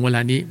มลงเวล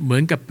านี้เหมือ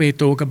นกับเปโ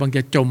ตรกำลังจ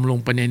ะจมลง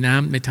ไปในน้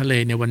ำในทะเล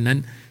ในวันนั้น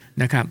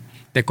นะครับ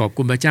แต่ขอบ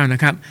คุณพระเจ้าน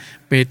ะครับ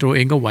เปโตรเอ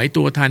งก็ไหว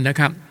ตัวทันนะ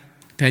ครับ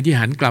แทนที่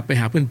หันกลับไป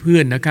หาเพื่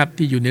อนๆนะครับ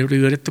ที่อยู่ในเรื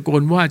อและตะโก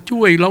นว่าช่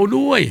วยเรา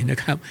ด้วยนะ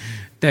ครับ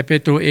แต่เป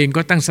โตรเอง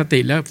ก็ตั้งสติ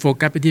แล้วโฟ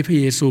กัสไปที่พระ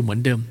เยซูเหมือน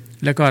เดิม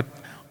แล้วก็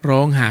ร้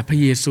องหาพระ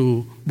เยซู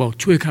บอก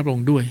ช่วยข้าพระอ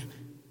งค์ด้วย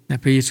นะ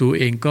พระเยซู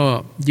เองก็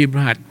ยืมพร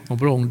ะหัตถ์ของ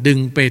พระองค์ดึง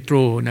เปโตร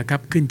นะครั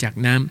บขึ้นจาก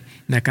น้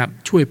ำนะครับ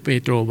ช่วยเป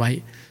โตรไว้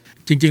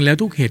จริงๆแล้ว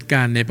ทุกเหตุก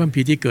ารณ์ในพระคัม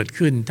ภีร์ที่เกิด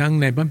ขึ้นทั้ง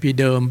ในพระคัมภีร์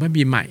เดิมพระคัม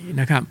ภีร์ใหม่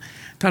นะครับ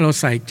ถ้าเรา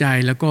ใส่ใจ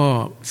แล้วก็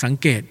สัง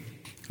เกต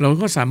เรา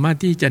ก็สามารถ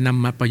ที่จะน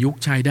ำมาประยุก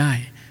ต์ใช้ได้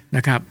น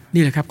ะครับ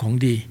นี่แหละครับของ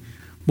ดี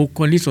บุคค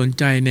ลที่สน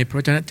ใจในพระ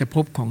วจนะจะพ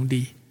บของ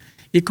ดี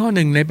อีกข้อห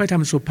นึ่งในพระธร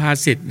รมสุภา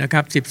ษิตนะค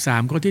รับ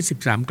13ข้อที่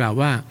13กล่าว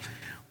ว่า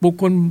บุค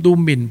คลดู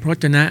หมิ่นพระว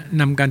จนะ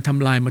นำการท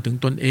ำลายมาถึง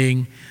ตนเอง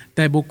แ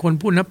ต่บุคคล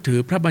ผู้นับถือ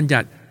พระบัญญั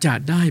ติจะ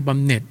ได้บ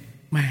ำเหน็จ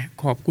แม่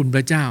ขอบคุณพ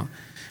ระเจ้า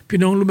พี่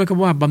น้องรู้ไหมครับ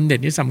ว่าบำเหน็จ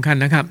นี้สำคัญ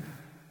นะครับ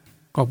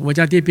ขอบคุณพระเ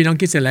จ้าที่พี่น้อง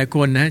คิดเสียหลายค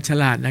นนะฉ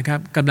ลาดนะครับ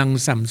กำลัง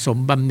สั่งสม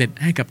บำเหน็จ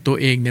ให้กับตัว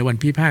เองในวัน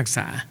พิพากษ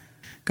า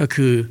ก็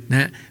คือน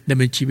ะดำเ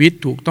นินชีวิต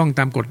ถูกต้องต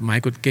ามกฎหมาย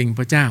กฎเกณฑ์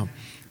พระเจ้า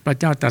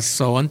ตรัส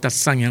สอนตรัส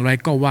สั่งอย่างไร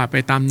ก็ว่าไป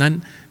ตามนั้น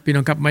พี่น้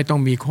องครับไม่ต้อง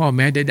มีข้อแ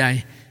ม้ใด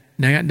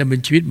ๆนะครับดำเนิ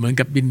นชีวิตเหมือน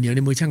กับดินเหนียวใน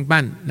มือช่าง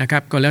ปั้นนะครั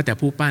บก็แล้วแต่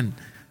ผู้ปั้น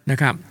นะ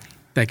ครับ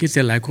แต่คริสเตี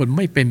ยนหลายคนไ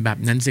ม่เป็นแบบ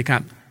นั้นสิครั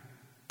บ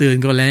เตือน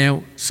ก็แล้ว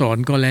สอน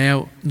ก็แล้ว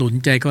หนุน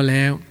ใจก็แ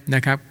ล้วน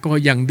ะครับก็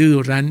ยังดื้อ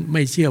รั้นไ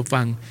ม่เชื่อ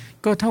ฟัง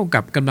ก็เท่ากั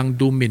บกำลัง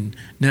ดูหมิ่น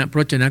นะพระ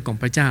วจนะของ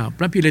พระเจ้าพ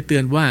ระพี่เลยเตื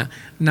อนว่า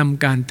น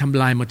ำการท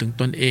ำลายมาถึง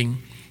ตนเอง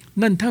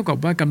นั่นเท่ากับ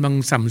ว่ากำลัง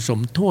สั่งสม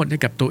โทษให้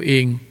กับตัวเอ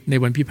งใน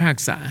วันพิพาก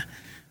ษา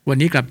วัน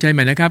นี้กลับใจให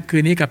ม่นะครับคื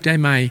นนี้กลับใจ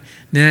ใหม่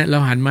นะเรา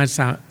หันมาส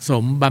ะส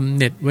มบำเ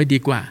หน็จไว้ดี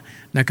กว่า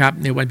นะครับ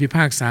ในวันพิพ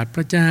ากษาพ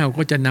ระเจ้า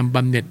ก็จะนำบ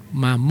ำเหน็จ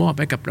มามอบ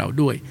ให้กับเรา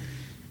ด้วย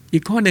อี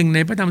กข้อหนึ่งใน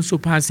พระธรรมสุ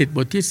ภาษิตบ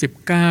ทที่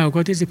19ข้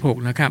อที่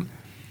16นะครับ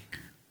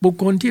บุค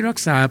คลที่รัก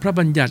ษาพระ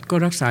บัญญัติก็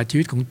รักษาชี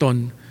วิตของตน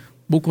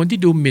บุคคลที่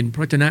ดูหมิ่นพร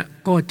ะวจนะ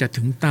ก็จะ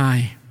ถึงตาย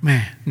แม่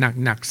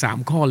หนัก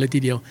3ข้อเลยที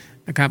เดียว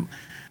นะครับ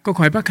ก็ข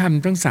อให้พระค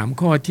ำทั้ง3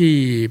ข้อที่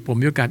ผม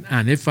มีโอกาสอ่า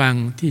นให้ฟัง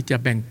ที่จะ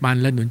แบ่งปัน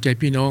และหนุนใจ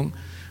พี่น้อง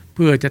เ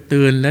พื่อจะเ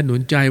ตือนและหนุ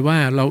นใจว่า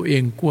เราเอ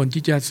งควร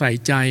ที่จะใส่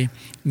ใจ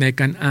ใน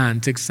การอ่าน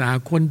ศึกษา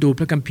ค้นดูพ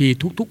ระคัมภีร์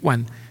ทุกๆวัน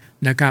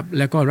นะครับแ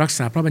ล้วก็รักษ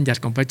าพระบัญญัติ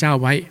ของพระเจ้า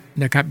ไว้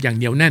นะครับอย่างเ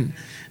หนียวแน่น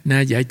น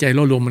ะอย่าให้ใจโล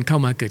ภโลภมันเข้า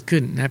มาเกิดขึ้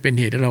นนะเป็น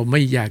เหตุให้เราไ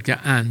ม่อยากจะ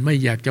อ่านไม่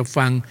อยากจะ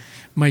ฟัง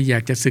ไม่อยา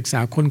กจะศึกษา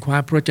ค้นคว้า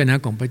พระวจนะ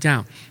ของพระเจ้า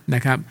น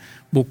ะครับ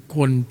บุคค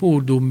ลผู้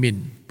ดูหมิ่น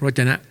พระวจ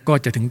นะก็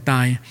จะถึงต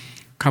าย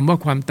คำว่า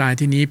ความตาย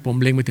ที่นี้ผม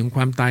เล็งไปถึงค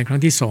วามตายครั้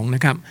งที่2น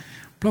ะครับ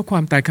เพราะควา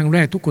มตายครั้งแร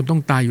กทุกคนต้อ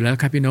งตายอยู่แล้ว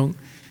ครับพี่น้อง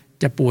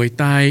จะป่วย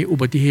ตายอุ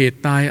บัติเหตุ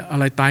ตายอะ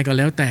ไรตายก็แ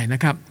ล้วแต่น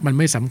ะครับมัน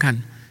ไม่สำคัญ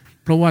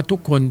เพราะว่าทุก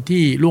คน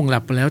ที่ล่วงหลั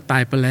บไปแล้วตา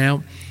ยไปแล้ว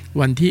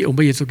วันที่องค์พ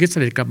ระเยซูคริสต์เส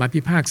ด็จกลับมา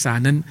พิพากษา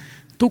นั้น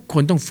ทุกค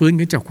นต้องฟื้น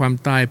ขึ้นจากความ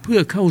ตายเพื่อ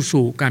เข้า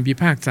สู่การพิ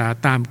พากษา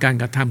ตามการ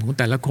กระทำของ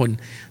แต่ละคน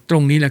ตร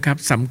งนี้แหละครับ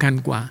สำคัญ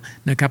กว่า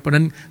นะครับเพราะ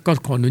นั้นก็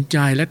ขอหนุนใจ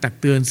และตัก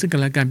เตือนซึ่งกั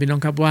นและกันพี่น้อ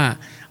งครับว่า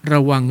ร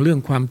ะวังเรื่อง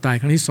ความตาย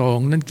ครั้งที่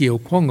2นั้นเกี่ยว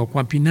ข้องกับคว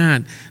ามพินาศ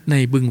ใน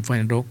บึงไฟ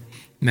นรก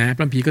นะพ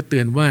ระคัมภีร์ก็เตื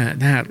อนว่า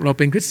เราเ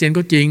ป็นคริสเตียน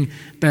ก็จริง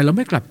แต่เราไ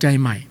ม่กลับใจ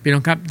ใหม่พี่น้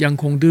องครับยัง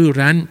คงดื้อ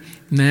รั้น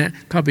นะ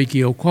เข้าไปเ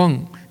กี่ยวข้อง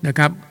นะค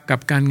รับกับ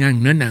การงาน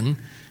เนื้อหนัง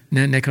น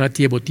ะในกาลาเ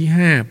ทียบทที่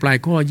5ปลาย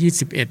ข้อ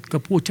21ก็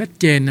พูดชัด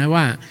เจนนะ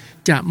ว่า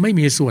จะไม่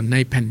มีส่วนใน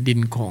แผ่นดิน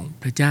ของ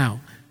พระเจ้า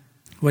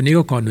วันนี้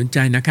ก็ขอหนุนใจ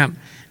นะครับ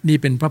นี่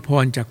เป็นพระพ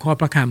รจากข้อ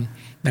พระค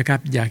ำนะครับ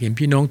อยากเห็น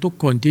พี่น้องทุก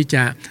คนที่จ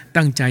ะ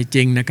ตั้งใจจ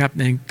ริงนะครับ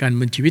ในการดำ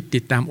เนินชีวิตติ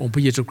ดตามองค์พร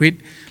ะเยซูคริสต์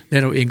และ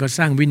เราเองก็ส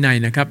ร้างวินัย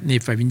นะครับใน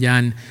ฝ่ายวิญญา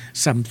ณ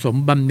สั่งสม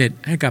บำเหน็จ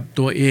ให้กับ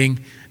ตัวเอง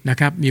นะ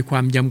ครับมีควา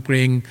มยำเกร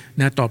ง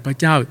นะต่อพระ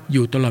เจ้าอ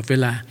ยู่ตลอดเว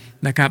ลา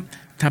นะครับ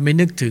ถ้าไม่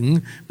นึกถึง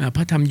พ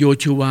ระธรรมโย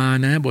ชูวา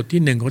นะบท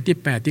ที่1ข้อที่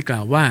8ที่กล่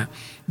าวว่า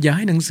อย่าใ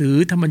ห้หนังสือ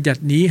ธรรมบัญญั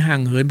ตินี้ห่า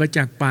งเหินไปจ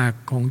ากปาก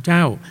ของเจ้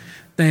า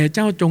แต่เ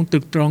จ้าจงตรึ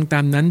กตรองตา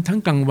มนั้นทั้ง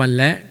กลางวัน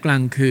และกลา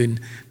งคืน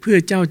เพื่อ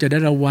เจ้าจะได้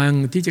ระวัง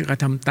ที่จะกระ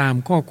ทำตาม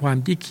ข้อความ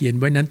ที่เขียน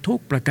ไว้นั้นทุก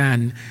ประการ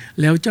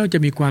แล้วเจ้าจะ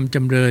มีความจ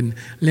ำเริญ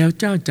แล้ว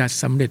เจ้าจะ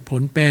สำเร็จผ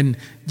ลเป็น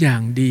อย่า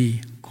งดี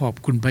ขอบ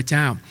คุณพระเ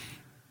จ้า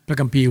พระ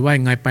คัมภีร์ว่า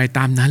ไงไปต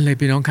ามนั้นเลย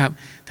พี่น้องครับ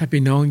ถ้า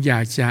พี่น้องอย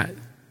ากจะ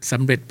ส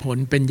ำเร็จผล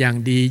เป็นอย่าง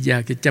ดีอยา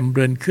กจะจำเ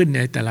ริญขึ้นใน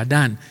แต่ละ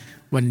ด้าน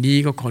วันนี้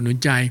ก็ขอหนุน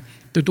ใจ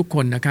ทุกค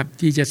นนะครับ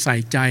ที่จะใส่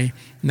ใจ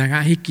นะครั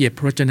บให้เกียรติพ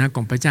ระวจนะข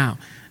องพระเจ้า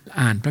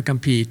อ่านพระคัม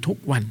ภีร์ทุก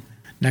วัน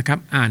นะครับ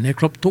อ่านให้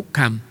ครบทุกค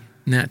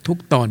ำนะทุก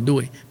ตอนด้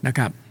วยนะค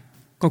รับ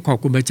ก็ขอบ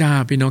คุณพระเจ้า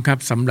พี่น้องครับ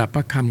สำหรับพ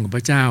ระคำของพ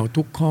ระเจ้า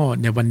ทุกข้อ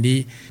ในวันนี้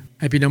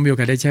ให้พี่น้องมีโอ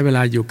กาสได้ใช้เวล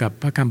าอยู่กับ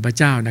พระคำพระ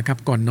เจ้านะครับ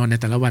ก่อนนอนใน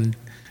แต่ละวัน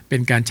เป็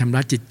นการชำร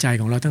ะจิตใจ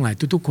ของเราทั้งหลาย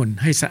ทุกๆคน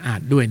ให้สะอาด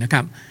ด้วยนะค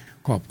รับ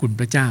ขอบคุณ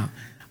พระเจ้า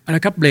เอาล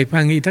ะครับเบรกพั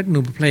งอีกสัก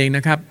1เพลงน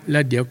ะครับแล้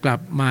วเดี๋ยวกลับ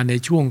มาใน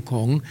ช่วงข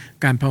อง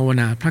การภาว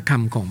นาพระค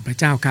ำของพระ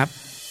เจ้าครับ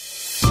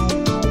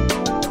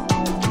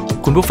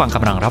คุณผู้ฟังก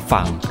ำลังรับ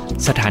ฟัง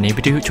สถานี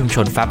วิทยุชุมช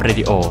นแฟบเร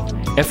ดิโอ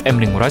FM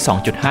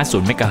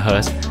 102.50 เมกะเฮิร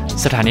ตซ์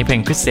สถานีเพล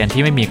งคริสเตียน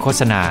ที่ไม่มีโฆ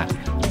ษณา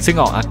ซึ่ง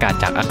ออกอากาศ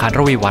จากอาคารร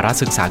ะวีวาร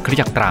ศึกษาคริสต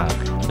จักรตรัง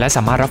และส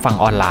ามารถรับฟัง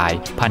ออนไลน์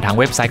ผ่านทาง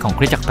เว็บไซต์ของค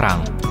ริสตจักรตรัง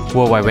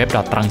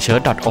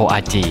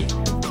www.trangchurch.org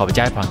ขอพระเ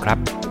จ้าอวยพรครับ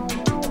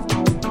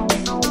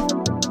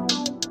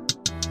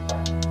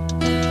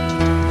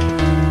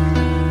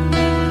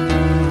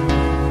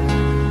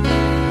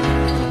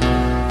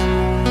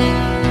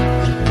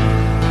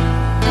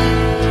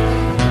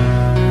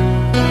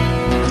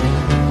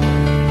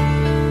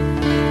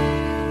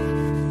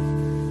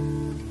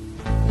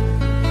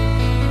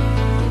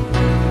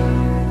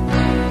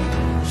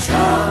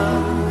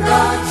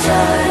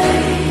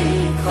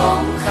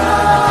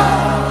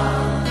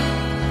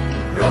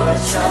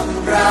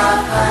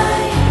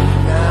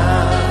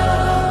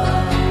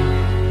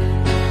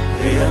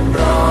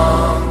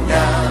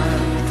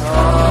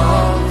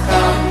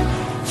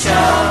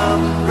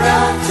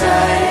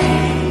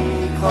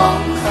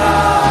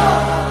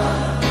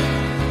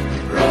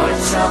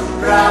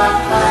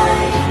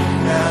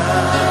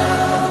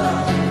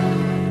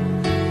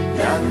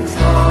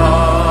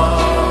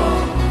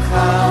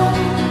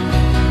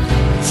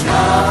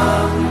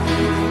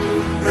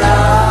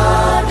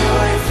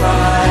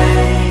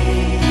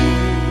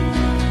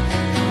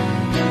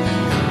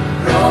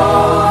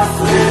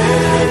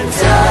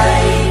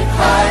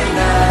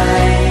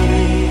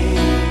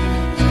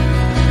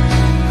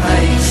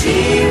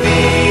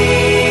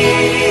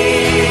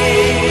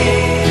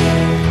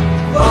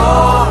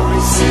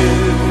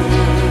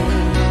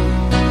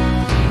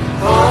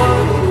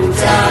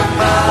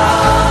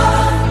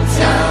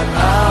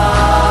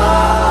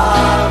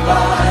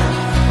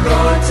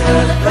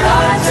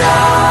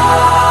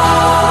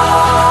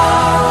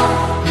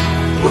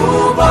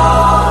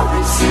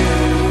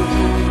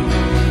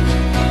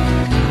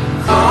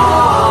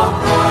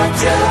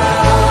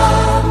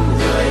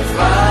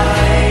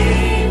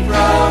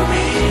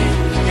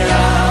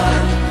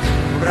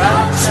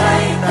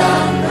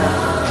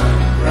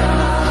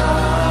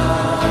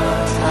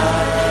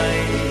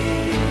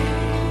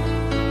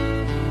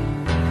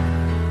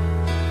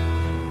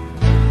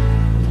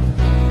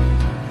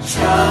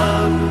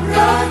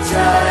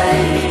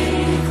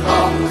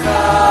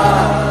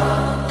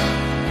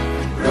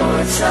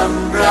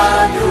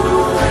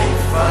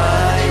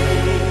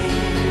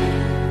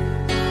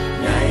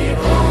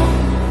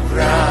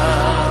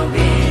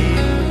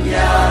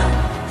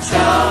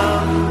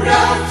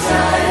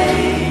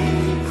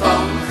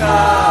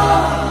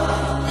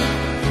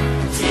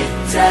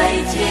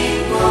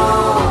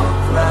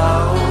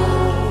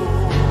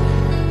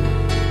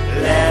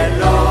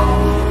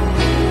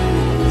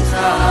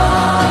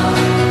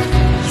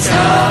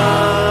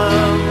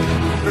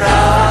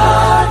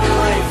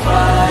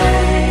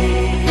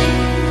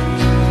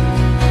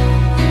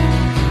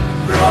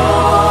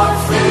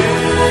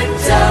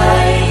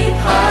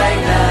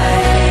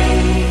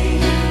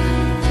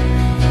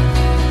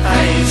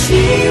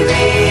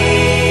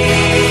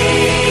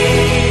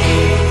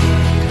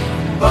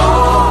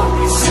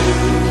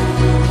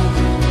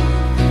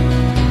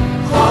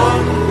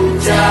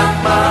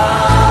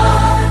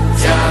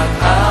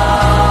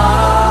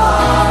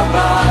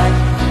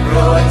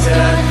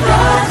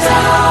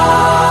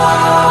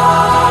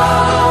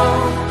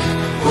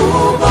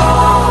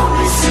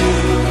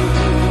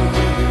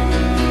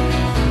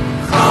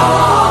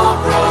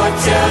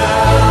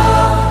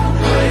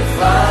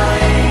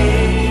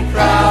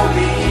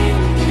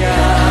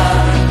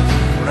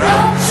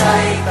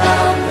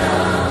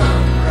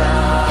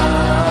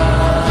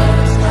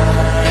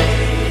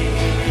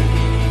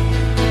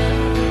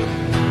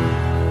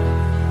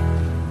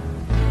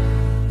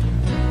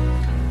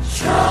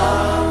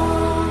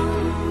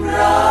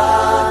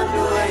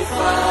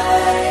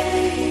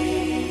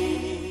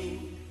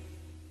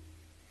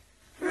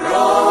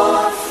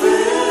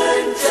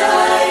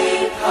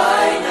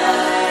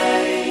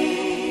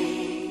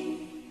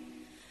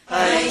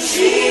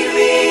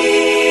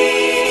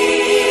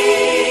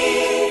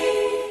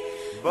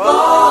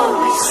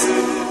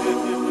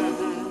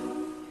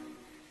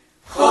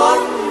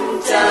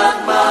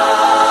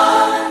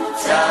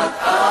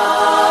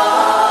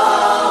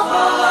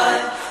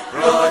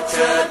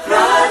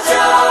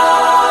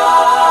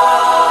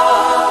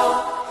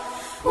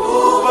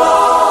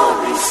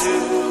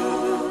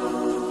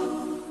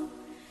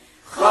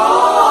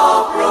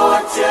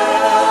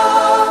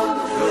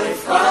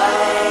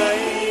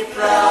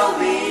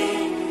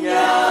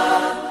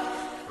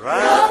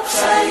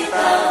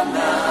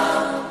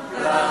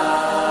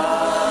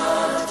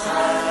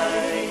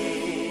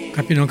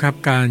พี่น้องครับ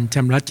การช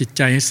ำระจิตใ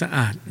จให้สะอ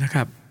าดนะค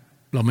รับ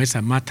เราไม่ส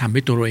ามารถทำด้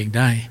วยตัวเราเองไ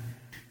ด้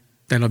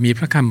แต่เรามีพ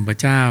ระคำของพระ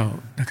เจ้า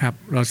นะครับ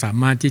เราสา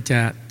มารถที่จะ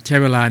ใช้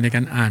เวลาในก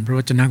ารอ่านพระว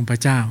จนะของพร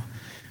ะเจ้า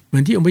เหมื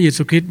อนที่องค์พระเย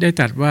ซูคริสต์ได้ต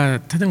รัสว่า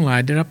ท่านทั้งหลาย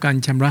ได้รับการ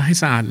ชำระให้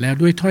สะอาดแล้ว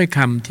ด้วยถ้อยค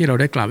ำที่เรา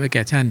ได้กล่าวไว้แ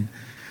ก่ท่าน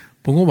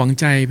ผมก็หวัง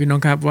ใจพี่น้อ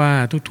งครับว่า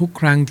ทุกๆ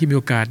ครั้งที่มีโ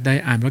อกาสได้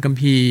อ่านพระคัม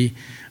ภีร์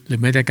หรือ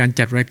แม้แต่การ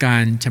จัดรายกา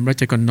รชำระใ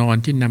จก่อนนอน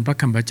ที่นำพระ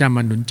คำพระเจ้าม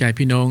าหนุนใจ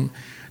พี่น้อง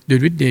ด้วย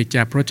ฤทธิ์เดชจ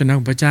ากพระวจนะข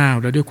องพระเจ้า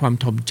และด้วยความ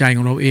ถ่อมใจข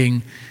องเราเอง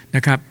น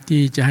ะครับ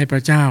ที่จะให้พร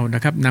ะเจ้าน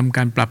ะครับนำก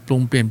ารปรับปรุ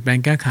งเปลี่ยนแปลง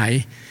แก้ไข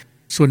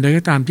ส่วนใด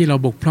ก็ตามที่เรา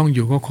บกพร่องอ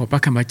ยู่ก็ขอพร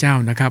ะคำพระเจ้า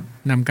นะครับ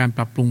นำการป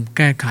รับปรุงแ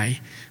ก้ไข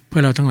เพื่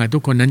อเราทั้งหลายทุ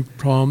กคนนั้น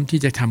พร้อมที่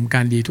จะทำก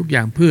ารดีทุกอย่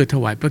างเพื่อถ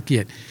วายพระเกี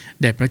ยรติ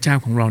แด่พระเจ้า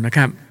ของเรานะค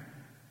รับ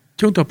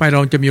ช่วงต่อไปเร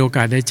าจะมีโอก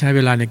าสได้ใช้เว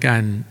ลาในกา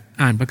ร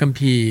อ่านพระคัม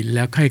ภีร์แ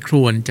ล้วใคร่คร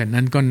วญจาก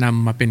นั้นก็น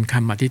ำมาเป็นค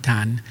ำอธิษฐา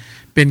น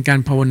เป็นการ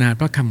ภาวนา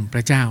พระคำพร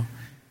ะเจ้า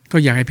ก็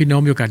อยากให้พี่น้อ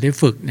งมีโอกาสได้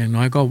ฝึกอย่าง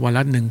น้อยก็วันล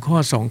ะ1ข้อ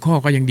2ข้อ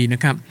ก็ยังดีน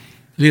ะครับ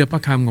เลือกพร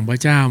ะคำของพร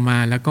ะเจ้ามา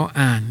แล้วก็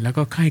อ่านแล้ว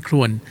ก็ใคร่คร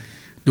วญ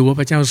ดูว่า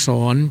พระเจ้าส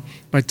อน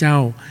พระเจ้า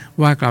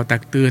ว่ากล่าวตั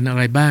กเตือนอะ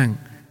ไรบ้าง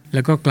แ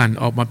ล้วก็กลั่น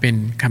ออกมาเป็น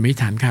คำอธิษ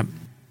ฐานครับ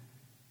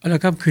เอาละ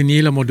ครับคืนนี้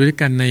เรามาดูด้วย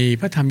กันใน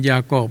พระธรรมยา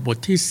กอบบท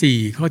ที่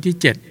4ข้อที่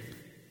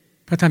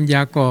7พระธรรมย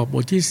ากอบบ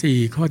ทที่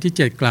4ข้อที่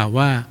7กล่าว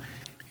ว่า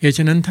เหตุฉ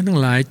ะนั้นท่านทั้ง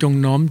หลายจง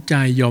น้อมใจ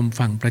ยอม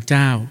ฟังพระเ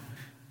จ้า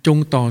จง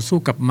ต่อสู้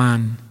กับมา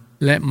ร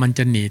และมันจ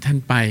ะหนีท่าน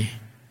ไป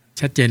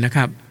ชัดเจนนะค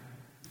รับ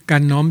กา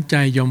รน้อมใจ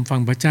ยอมฟั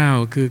งพระเจ้า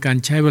คือการ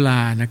ใช้เวลา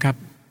นะครับ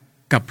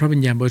กับพระวิ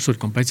ญญาณบริสุท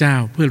ธิ์ของพระเจ้า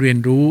เพื่อเรียน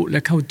รู้และ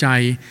เข้าใจ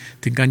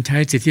ถึงการใช้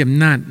สิทธิอ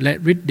ำนาจและ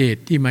ฤทธิเดช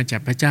ที่มาจา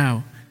กพระเจ้า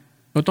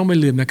เราต้องไม่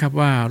ลืมนะครับ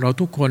ว่าเรา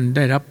ทุกคนไ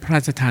ด้รับพระร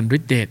าชทานฤ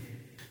ทธิเดช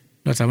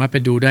เราสามารถไป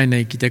ดูได้ใน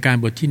กิจการ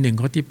บทที่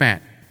1ข้อที่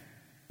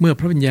8เมื่อ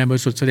พระวิญญาณบ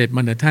ริสุทธิ์เสด็จม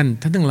าเหนือท่าน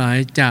ทั้งหลาย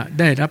จะ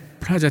ได้รับ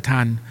พระราชท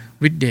าน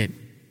ฤทธิเดช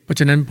เพราะ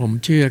ฉะนั้นผม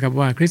เชื่อครับ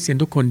ว่าคริสเตียน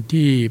ทุกคน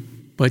ที่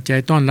เปิดใจ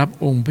ต้อนรับ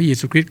องค์พระเย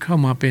ซูคริสต์เข้า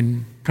มาเป็น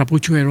พระผู้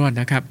ช่วยรอด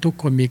นะครับทุก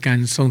คนมีการ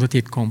ทรงส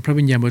ถิตของพระ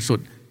วิญญาณบริสุท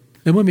ธิ์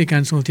และเมื่อมีกา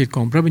รทรงสถิตข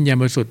องพระวิญญาณ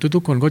บริสุทธิ์ทุ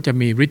กๆคนก็จะ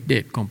มีฤทธิเด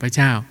ชของพระเ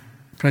จ้า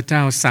พระเจ้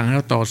าสั่งให้เ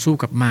ราต่อสู้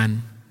กับมาร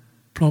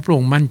เพราะพระอ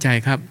งค์มั่นใจ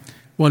ครับ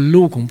ว่า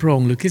ลูกของพระอ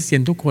งค์หรือคริสเตีย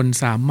นทุกคน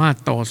สามารถ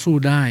ต่อสู้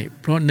ได้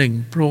เพราะ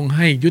1พระองค์ใ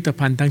ห้ยุทธ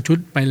ภัณฑ์ทั้งชุด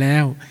ไปแล้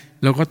ว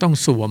เราก็ต้อง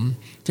สวม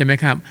ใช่ไหม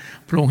ครับ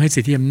พระองค์ให้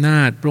สิทธิอำน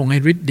าจพระองค์ให้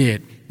ฤทธิเดช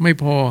ไม่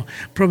พอ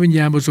พระวิญญ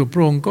าณบริสุทธิ์พร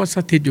ะองค์ก็ส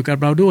ถิตอยู่กับ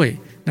เราด้วย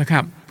นะครั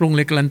บพระองค์เ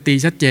ลยการันตี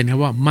ชัดเจนครับ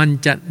ว่ามัน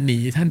จะหนี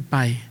ท่านไป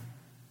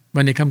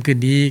วันในค่ำคืน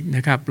นี้น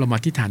ะครับเรามา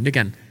อธิษฐานด้วย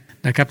กัน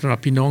นะครับสำหรับ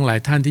พี่น้องหลาย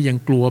ท่านที่ยัง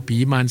กลัวผี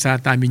มารซา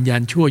ตานวิญญา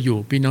ณชั่วอยู่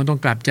พี่น้องต้อง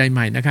กลับใจให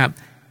ม่นะครับ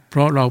เพร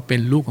าะเราเป็น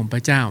ลูกของพร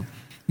ะเจ้า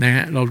นะฮ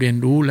ะเราเรียน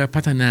รู้และ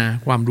พัฒนา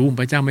ความรู้ของ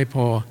พระเจ้าไม่พ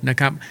อนะ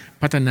ครับ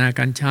พัฒนาก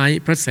ารใช้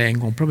พระแสง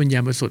ของพระวิญญา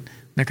ณบริสุทธิ์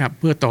นะครับ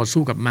เพื่อต่อ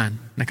สู้กับมาร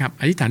นะครับ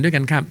อธิษฐานด้วยกั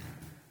นครับ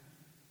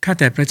ข้า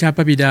แต่พระเจ้าพ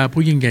ระบิดา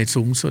ผู้ยิ่งใหญ่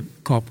สูงสุด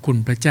ขอบคุณ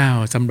พระเจ้า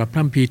สำหรับพร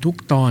ะคัมภีร์ทุก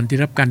ตอนที่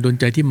รับการดล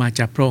ใจที่มา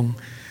จากพระองค์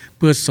เ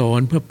พื่อสอน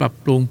เพื่อปรับ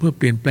ปรุงเพื่อเ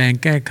ปลี่ยนแปลง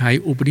แก้ไข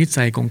อุปนิ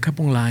สัยของข้าพ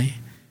งหลาย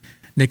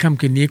ในค่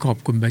ำคืนนี้ขอบ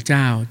คุณพระเ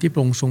จ้าที่พร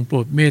ะองค์ทรงโปร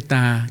ดเมตต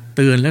าเ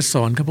ตือนและส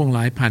อนข้าพงหล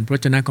ายผ่านพระว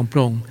จนะของพร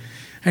ะองค์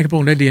ให้ข้าพ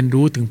งได้เรียน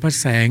รู้ถึงพระ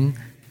แสง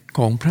ข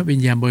องพระวิญ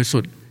ญาณบริสุ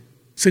ทธิ์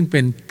ซึ่งเป็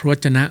นพระว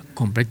จนะข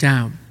องพระเจ้า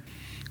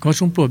ขอ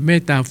ทรงโปรดเม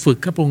ตตาฝึก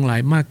ข้าพงหลา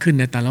ยมากขึ้น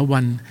ในแต่ละวั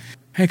น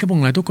ให้ข้าพ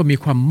งหลายทุกคนมี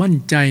ความมั่น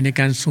ใจใน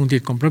การทรงสถิ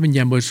ตของพระวิญญ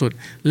าณบริสุทธิ์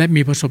และ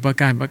มีประสบ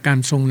การณ์การ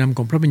ทรงนำข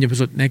องพระวิญญาณบ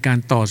ริสุทธิ์ในการ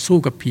ต่อสู้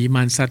กับผีม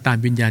ารซาตาน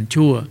วิญญาณ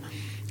ชั่ว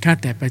ข้า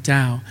แต่พระเจ้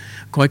า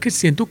ขอให้คริส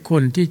เตียนทุกค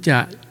นที่จะ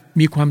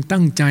มีความ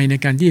ตั้งใจใน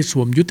การที่ส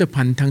วมยุทธ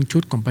ภัณฑ์ทั้งชุ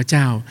ดของพระเ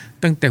จ้า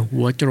ตั้งแต่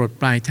หัวจรด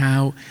ปลายเท้า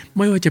ไ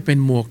ม่ว่าจะเป็น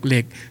หมวกเห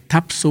ล็กทั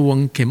บซวง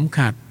เข็ม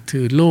ขัดถื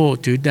อโล่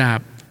ถือดา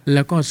บแ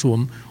ล้วก็สวม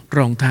ร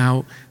องเท้า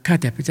ข้า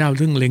แต่พระเจ้าเ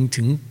รื่องเล็ง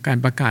ถึงการ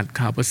ประกาศ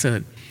ข่าวประเสริฐ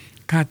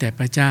ข้าแต่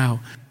พระเจ้า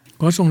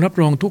ขอทรงรับ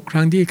รองทุกค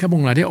รั้งที่ข้าพ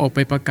งหลายได้ออกไป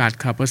ประกาศ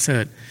ข่าวประเสริ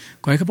ฐ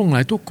ขอให้ข้าพงหล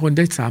ายทุกคนไ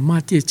ด้สามาร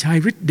ถที่จะใช้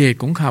ฤทธิเดช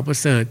ของข่าวประ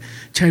เสริฐ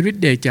ใช้ฤท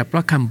ธิเดชจากพร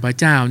ะคำพระ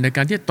เจ้าในก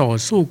ารที่ต่อ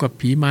สู้กับ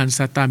ผีมารซ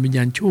าตานวิญญ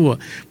าณชั่ว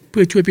เ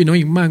พื่อช่วยพี่น้อง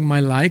อีกมากมา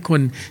ยหลายค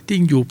นที่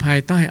อยู่ภาย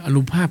ใต้อา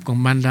นุภาพของ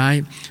มารร้าย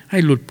ให้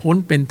หลุดพ้น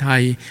เป็นไท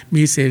ย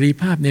มีเสรี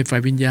ภาพในฝ่า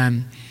ยวิญญาณ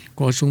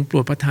ขอทรงโปร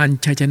ดประทาน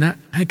ชัยชนะ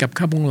ให้กับ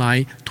ข้าพงหลาย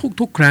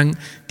ทุกๆครั้ง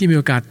ที่มีโ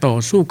อกาสต่อ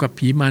สู้กับ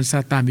ผีมารซา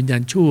ตานวิญญา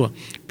ณชั่ว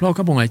เพราะ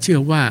ข้าพงหลายเชื่อ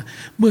ว่า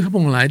เมื่อข้าพ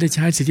งหลายได้ใ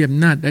ช้สิทธิอ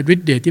ำนาจและฤท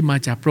ธิ์เดชที่มา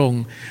จากพระอง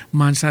ค์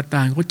มารซาต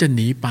านก็จะห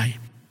นีไป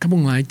ข้าพ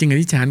งหลายจึงอ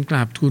ธิษฐานกร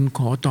าบทูลข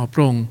อต่อพร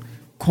ะองค์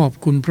ขอบ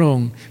คุณพระอง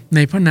ค์ใน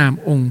พระนาม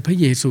องค์พระ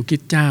เยซูคริ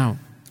สต์เจ้า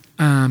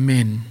อาเม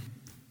น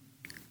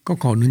ก็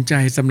ขอหนุนใจ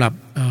สำหรับ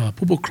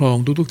ผู้ปกครอง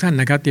ทุกท่าน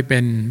นะครับที่เป็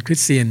นคริ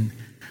สเตียน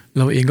เ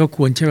ราเองก็ค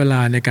วรใช้เวล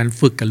าในการ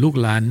ฝึกกับลูก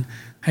หลาน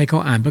ให้เขา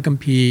อ่านพระคัม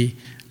ภีร์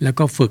แล้ว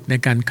ก็ฝึกใน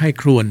การใคร่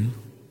ครวญ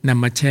น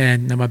ำมาแชร์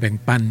นำมาแบ่ง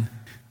ปัน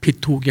ผิด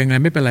ถูกยังไง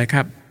ไม่เป็นไรค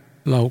รับ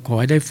เราขอ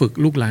ให้ได้ฝึก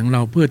ลูกหลานเร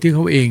าเพื่อที่เข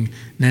าเอง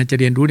จะ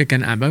เรียนรู้ในกา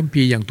รอ่านพระคัม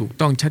ภีร์อย่างถูก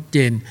ต้องชัดเจ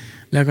น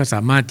แล้วก็ส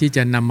ามารถที่จ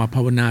ะนำมาภ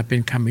าวนาเป็น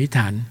คำอธิษฐ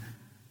าน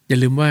อย่า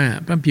ลืมว่า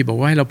พระคัมภีร์บอก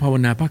ว่าให้เราภาว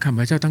นาพระคำ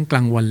พระเจ้าทั้งกล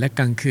างวันและก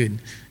ลางคืน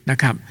นะ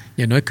ครับอ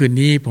ย่างน้อยคืน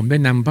นี้ผมได้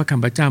นำพระค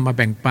ำพระเจ้ามาแ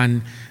บ่งปัน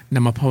น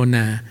ำมาภาวน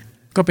า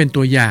ก็เป็น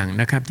ตัวอย่าง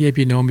นะครับที่ให้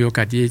พี่น้องมีโอก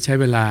าสที่จะใช้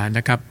เวลาน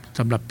ะครับส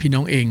ำหรับพี่น้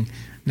องเอง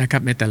นะครั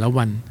บในแต่ละ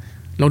วัน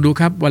ลองดู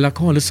ครับวันละ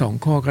ข้อหรือ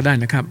2ข้อก็ได้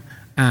นะครับ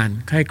อ่าน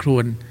ใคร่ครว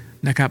ญ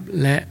นะครับ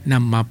และน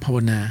ำมาภาว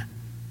นา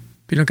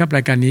พี่น้องครับร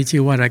ายการนี้ชื่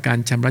อว่ารายการ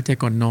ชำระใจ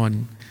ก่อนนอน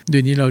โด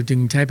ยนี้เราจึง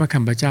ใช้พระค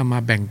ำพระเจ้ามา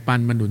แบ่งปัน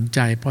มาหนุนใจ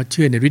เพราะเ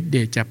ชื่อในฤทธิ์เด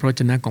ชจากพระว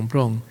จนะของพร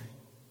ะองค์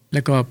แล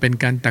ะก็เป็น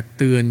การตัก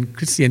เตือนค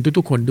ริสเตียน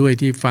ทุกๆคนด้วย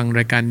ที่ฟังร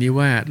ายการนี้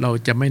ว่าเรา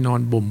จะไม่นอน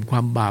บ่มคว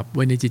ามบาปไ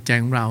ว้ในจิตใจ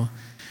ของเรา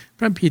พ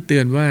ระคัมภีร์เตื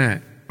อนว่า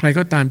ใคร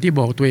ก็ตามที่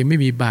บอกตัวเองไม่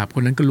มีบาปค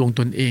นนั้นก็ลวง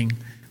ตนเอง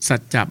สั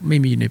จจะไม่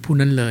มีอยู่ในผู้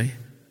นั้นเลย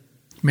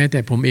แม้แต่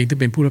ผมเองที่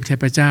เป็นผู้รับใช้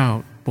พระเจ้า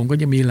ผมก็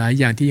ยังมีหลาย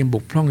อย่างที่ยังบ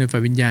กพร่องในฝ่า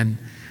ยวิญญาณ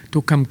ทุ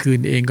กค่ำคืน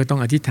เองก็ต้อง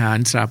อธิษฐาน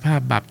สารภาพ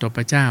บาปต่อพ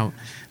ระเจ้า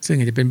ซึ่ง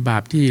อาจจะเป็นบา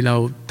ปที่เรา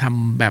ท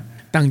ำแบบ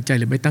ตั้งใจ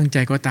หรือไม่ตั้งใจ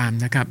ก็ตาม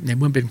นะครับในเ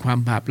มื่อเป็นความ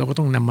บาปเราก็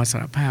ต้องนำมาสา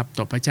รภาพ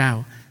ต่อพระเจ้า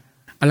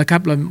เอาละครั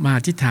บเรามา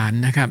อธิษฐาน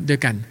นะครับด้วย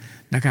กัน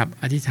นะครับ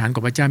อธิษฐานกั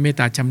บพระเจ้าเมต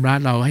ตาชำระ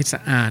เราให้สะ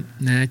อาด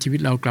นะชีวิต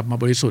เรากลับมา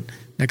บริสุทธิ์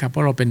นะครับเพรา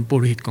ะเราเป็นปุ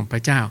โรหิตของพร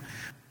ะเจ้า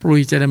ปุโร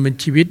หิตจะดำเนิน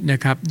ชีวิตน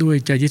ะครับด้วย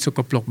ใจที่สก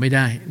ปรกไม่ไ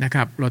ด้นะค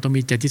รับเราต้อง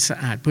มีใจที่สะ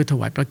อาดเพื่อถ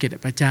วายพระเกียรติแด่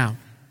พระเจ้า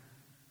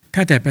ข้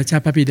าแต่พระเจ้า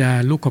พระบิดา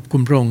ลูกขอบคุ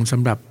ณพระองค์ส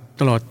ำหรับ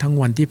ตลอดทั้ง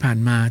วันที่ผ่าน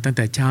มาตั้งแ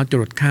ต่เช้าจ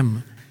รดค่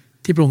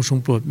ำที่พระองค์ทรง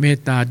โปรดเมต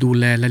ตาดู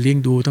แลและเลี้ยง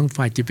ดูทั้ง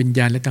ฝ่ายจิตวิญญ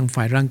าณและทั้ง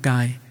ฝ่ายร่างกา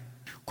ย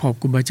ขอบ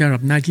คุณพระเจ้าสำห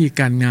รับหน้าที่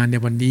การงานใน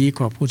วันนี้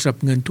ขอบคุณสำหรับ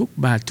เงินทุก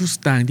บาททุกส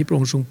ตางค์ที่พระอ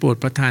งค์ทรงโปรด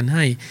ประทานใ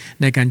ห้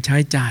ในการใช้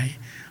จ่าย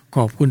ข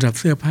อบคุณสำหรับ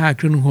เสื้อผ้าเ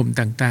ครื่องนุ่งห่ม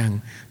ต่าง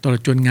ๆตลอด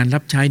จนงานรั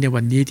บใช้ใน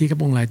วันนี้ที่ข้า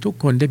พงหลายทุก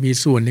คนได้มี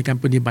ส่วนในการ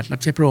ปฏิบัติรับ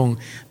ใช้พระองค์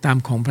ตาม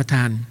ของประท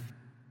าน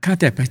ข้า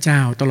แต่พระเจ้า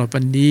ตลอด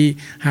วันนี้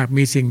หาก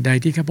มีสิ่งใด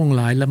ที่ข้าพงห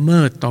ลายละเ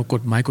มิดต่อก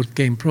ฎหมายกฎเก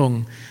ณฑ์พระอง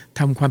ค์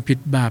ทำความผิด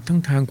บาปทั้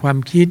งทางความ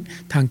คิด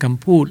ทางค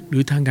ำพูดหรื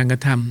อทางการกร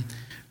ะท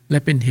ำและ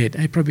เป็นเหตุ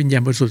ให้พระวิญญา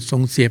ณบริสุทธิ์ทร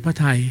งเสียพระ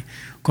ทัย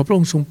ขอพระอ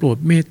งค์ทรงโปรด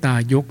เมตตา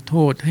ยกโท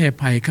ษให้อ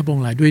ภัยข้าพง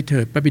หลายด้วยเถิ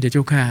ดพระบิดาเ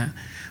จ้าข้า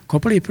ขอ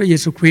พระฤทธิ์พระเย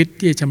ซูคริสต์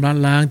ที่จะชำระ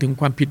ล้างถึง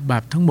ความผิดบา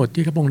ปทั้งหมด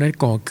ที่ข้าพงได้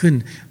ก่อขึ้น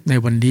ใน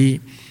วันนี้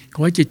ข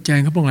อให้จิตใจ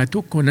ข้าพงหลายทุ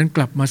กคนนั้นก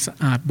ลับมาสะ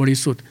อาดบริ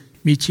สุทธิ์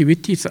มีชีวิต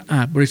ที่สะอ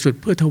าดบริสุทธิ์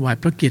เพื่อถวาย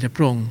พระเกียรติพ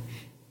ระองค์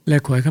และ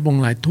ขอให้ข้าพง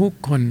หลายทุก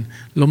คน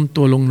ล้ม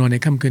ตัวลงนอนใน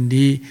ค่ำคืน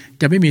นี้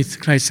จะไม่มี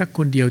ใครสักค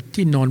นเดียว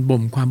ที่นอนบ่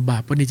มความบา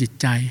ปไว้ในจิต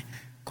ใจ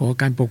ขอ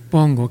การปก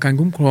ป้องขอการ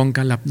คุ้มครองก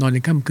ารหลับนอนใน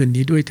ค่ำคืน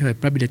นี้ด้วยเถิด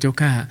พระบิดาเจ้า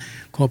ข้า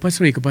ขอพระสิ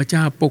ริของพระเจ้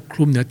าปกค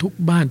ลุมเหนือทุก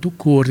บ้านทุก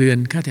ครัวเรือน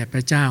ข้าแต่พร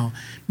ะเจ้า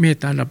เมต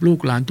ตาหลับลูก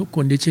หลานทุกค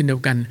นด้วยเช่นเดีย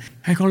วกัน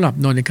ให้เขาหลับ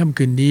นอนในค่ำ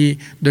คืนนี้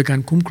โดยการ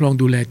คุ้มครอง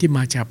ดูแลที่ม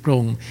าจากพระอ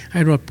งค์ให้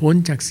รอดพ้น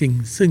จากสิ่ง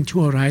ซึ่ง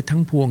ชั่วร้ายทั้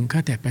งปวงข้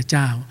าแต่พระเ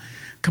จ้า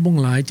ข้าพง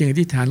หลายจึงอ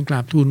ธิษฐานกรา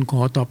บทูลข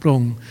อต่อพระอ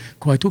งค์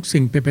ขอให้ทุก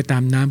สิ่งเป็นไปตา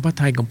มน้ำพระ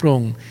ทัยของพระอ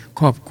งค์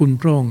ขอบคุณ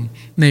พระองค์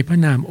ในพระ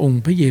นามอง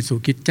ค์พระเยซู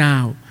คริสต์เจ้า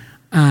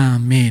อา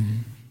เมน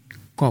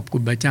ขอบคุ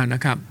ณพระเจ้าน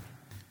ะครับ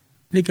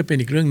นี่ก็เป็น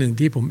อีกเรื่องหนึ่ง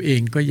ที่ผมเอ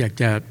งก็อยาก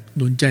จะห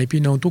นุนใจ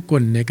พี่น้องทุกค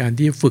นในการ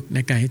ที่ฝึกใน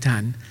การอธิษฐา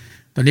น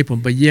ตอนนี้ผม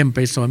ไปเยี่ยมไป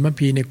สอนมัพ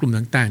พีในกลุ่ม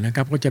ต่างๆนะค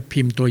รับก็จะ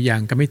พิมพ์ตัวอย่า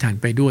งคำอธิษฐาน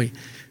ไปด้วย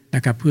น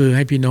ะครับเพื่อใ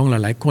ห้พี่น้องห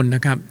ลายๆคนน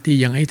ะครับที่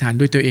ยังอธิษฐาน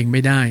ด้วยตัวเองไ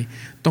ม่ได้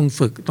ต้อง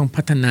ฝึกต้อง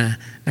พัฒนา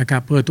นะครั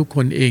บเพื่อทุกค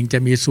นเองจะ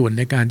มีส่วนใ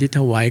นการที่ถ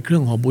วายเครื่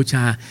องหอมบูช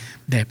า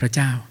แด่พระเ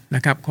จ้าน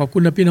ะครับขอบคุ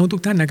ณพี่น้องทุ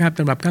กท่านนะครับ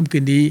สำหรับค่ำคื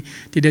นนี้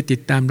ที่ได้ติด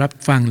ตามรับ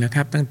ฟังนะค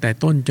รับตั้งแต่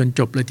ต้นจน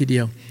จบเลยทีเดี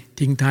ยว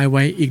ทิ้งท้ายไ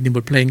ว้อีกหนึ่งบ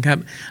ทเพลงครับ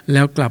แ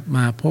ล้วกลับม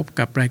าพบ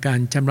กับรายการ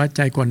ชำระใ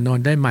จก่อนนอน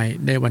ได้ใหม่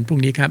ในวันพรุ่ง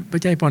นี้ครับพร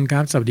ะเจ้าพรค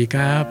รับสวัสดีค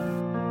รับ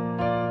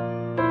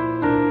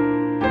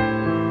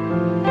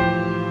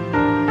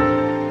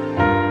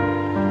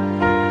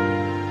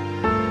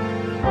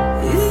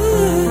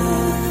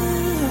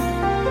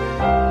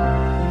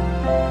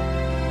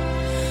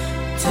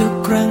ทุก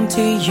ครั้ง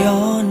ที่ย้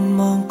อน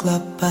มองกลั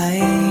บไป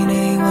ใน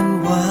วัน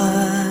วา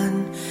น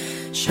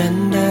ฉัน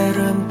ได้เ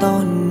ริ่มต้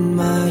น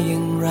มาอย่า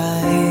งไร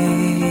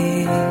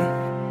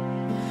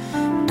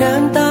เดิ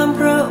นตาม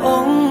พระอ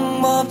งค์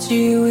มอบ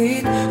ชีวิ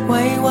ตไ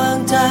ว้วาง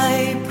ใจ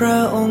พระ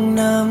องค์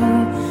น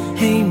ำ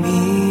ให้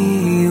มี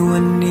วั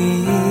น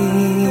นี้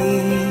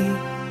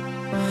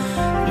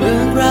เรื่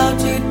องราว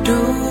ที่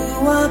ดู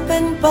ว่าเป็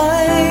นไป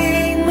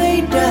ไม่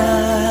ได้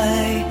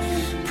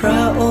พร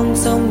ะองค์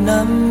ทรงน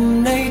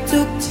ำใน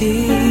ทุกที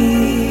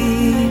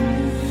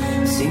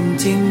สิ่ง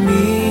ที่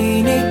มี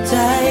ในใจ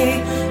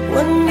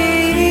วัน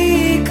นี้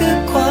คือ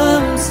ควา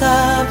มซ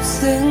าบ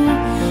ซึ้ง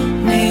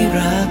ใน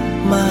รัก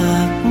มา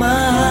กม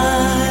า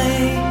ย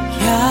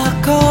อยาก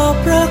ขอบ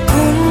พระ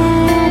คุณ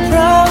พร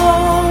ะอ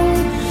งค์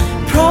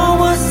เพราะ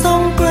ว่าทร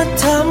งกระ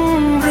ท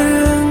ำเ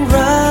รื่องร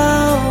า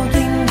ว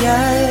ยิ่งให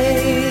ญ่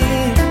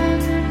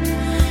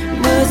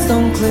เมื่อทร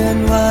งเคลื่อน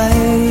ไหว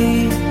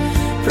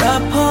พระ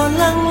พร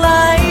หลั่งไหล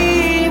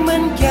เหมือ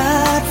นหยา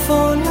ดฝ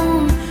น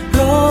โร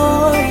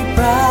ยป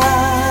ลา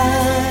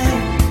ย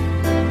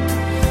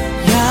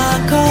อยาก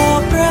ขอบ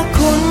พระ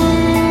คุณ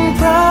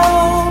พระอ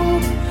งค์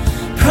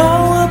เพราะ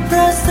ว่าพร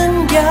ะสัญ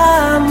ญา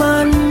มั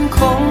นค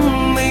ง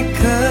ไม่เ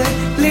คย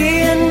เปลี่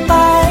ยนไป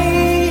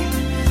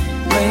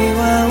ไม่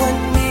ว่าวัน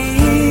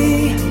นี้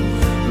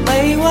ไม่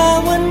ว่า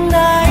วันไหน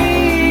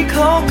ข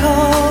อข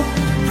อบ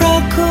พระ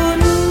คุณ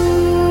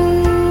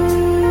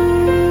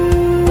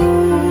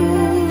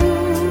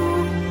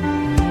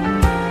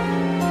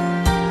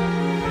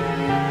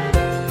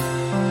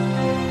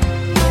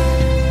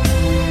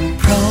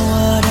เพราะ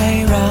ว่าได้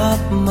รับ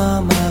มา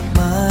มาก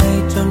มาย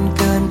จนเ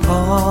กินพ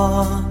อ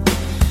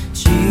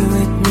ชี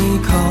วิตนี้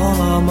ขอ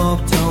มอบ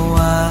ถว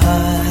า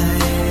ย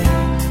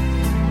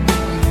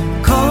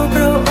ขอพ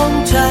ระอง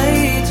ค์ใช้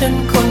ฉัน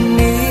คน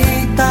นี้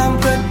ตาม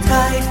พระ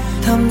ทัย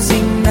ทำ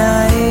สิ่งไหน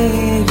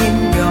ยิน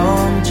ยอ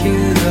มเ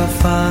ชื่อ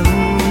ฟัง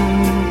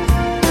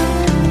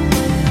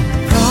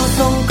เพราะท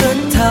รงกระ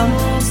ท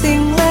ำสิ่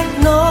งเล็ก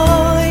น้อ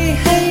ย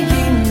ให้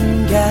ยิ่ง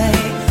ใหญ่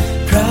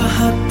พระ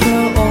หัตถ์พร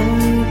ะอง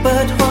ค์เปิ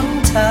ดหน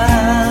ทา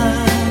ง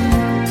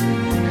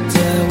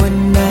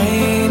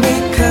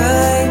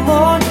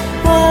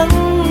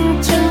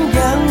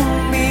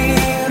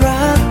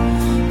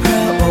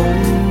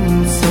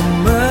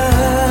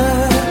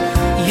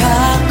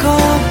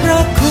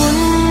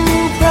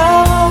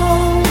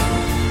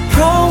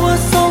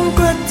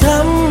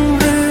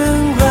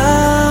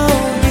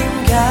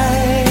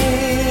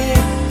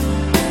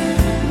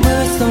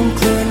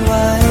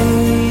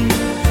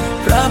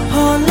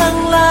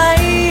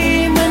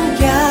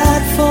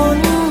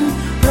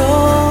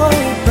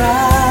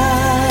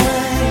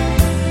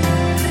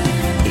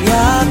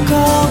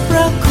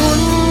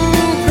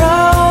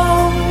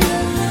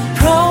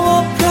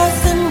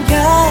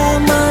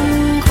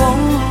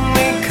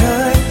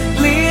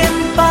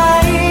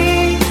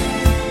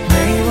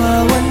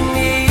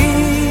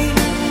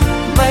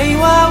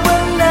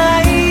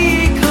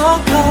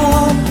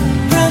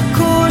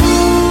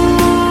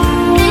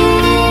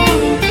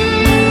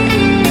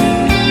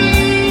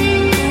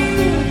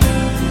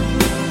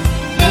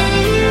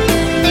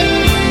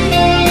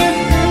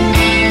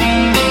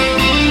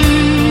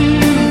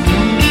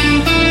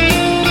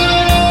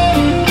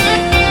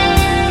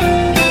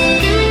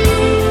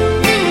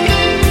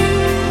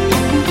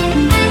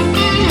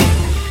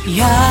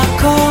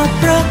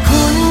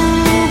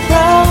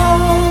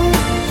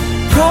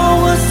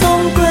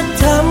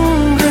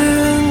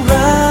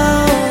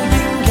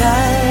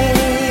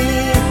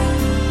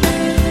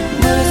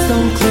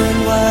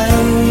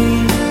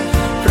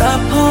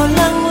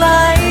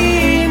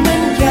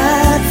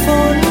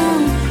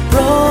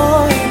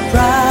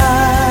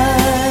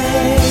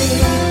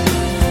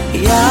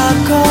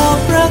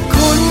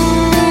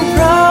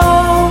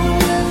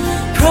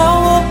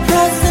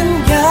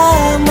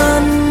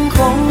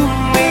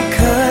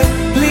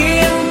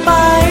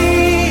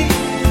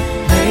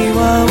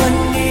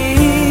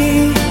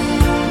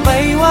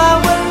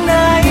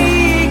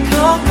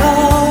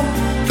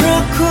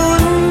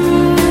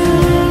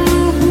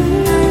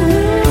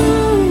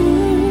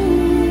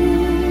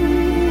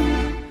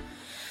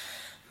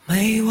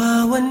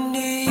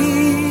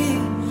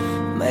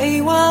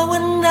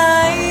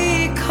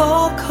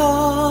คอ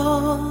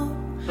ย